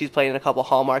actress. She's playing in a couple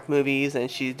Hallmark movies,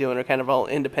 and she's doing her kind of own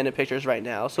independent pictures right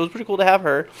now. So it's pretty cool to have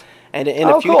her. And in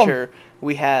the future,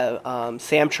 we have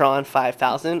Samtron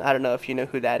 5000. I don't know if you know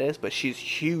who that is, but she's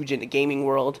huge in the gaming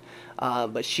world.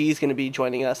 But she's going to be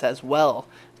joining us as well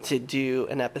to do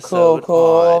an episode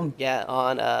on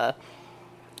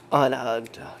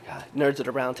Nerds at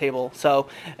a Round Table. So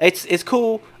it's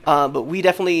cool, but we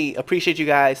definitely appreciate you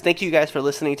guys. Thank you guys for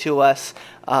listening to us.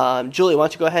 Julie, why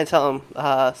don't you go ahead and tell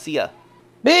them see ya.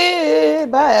 Bye,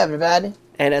 everybody.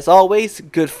 And as always,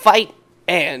 good fight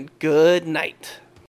and good night.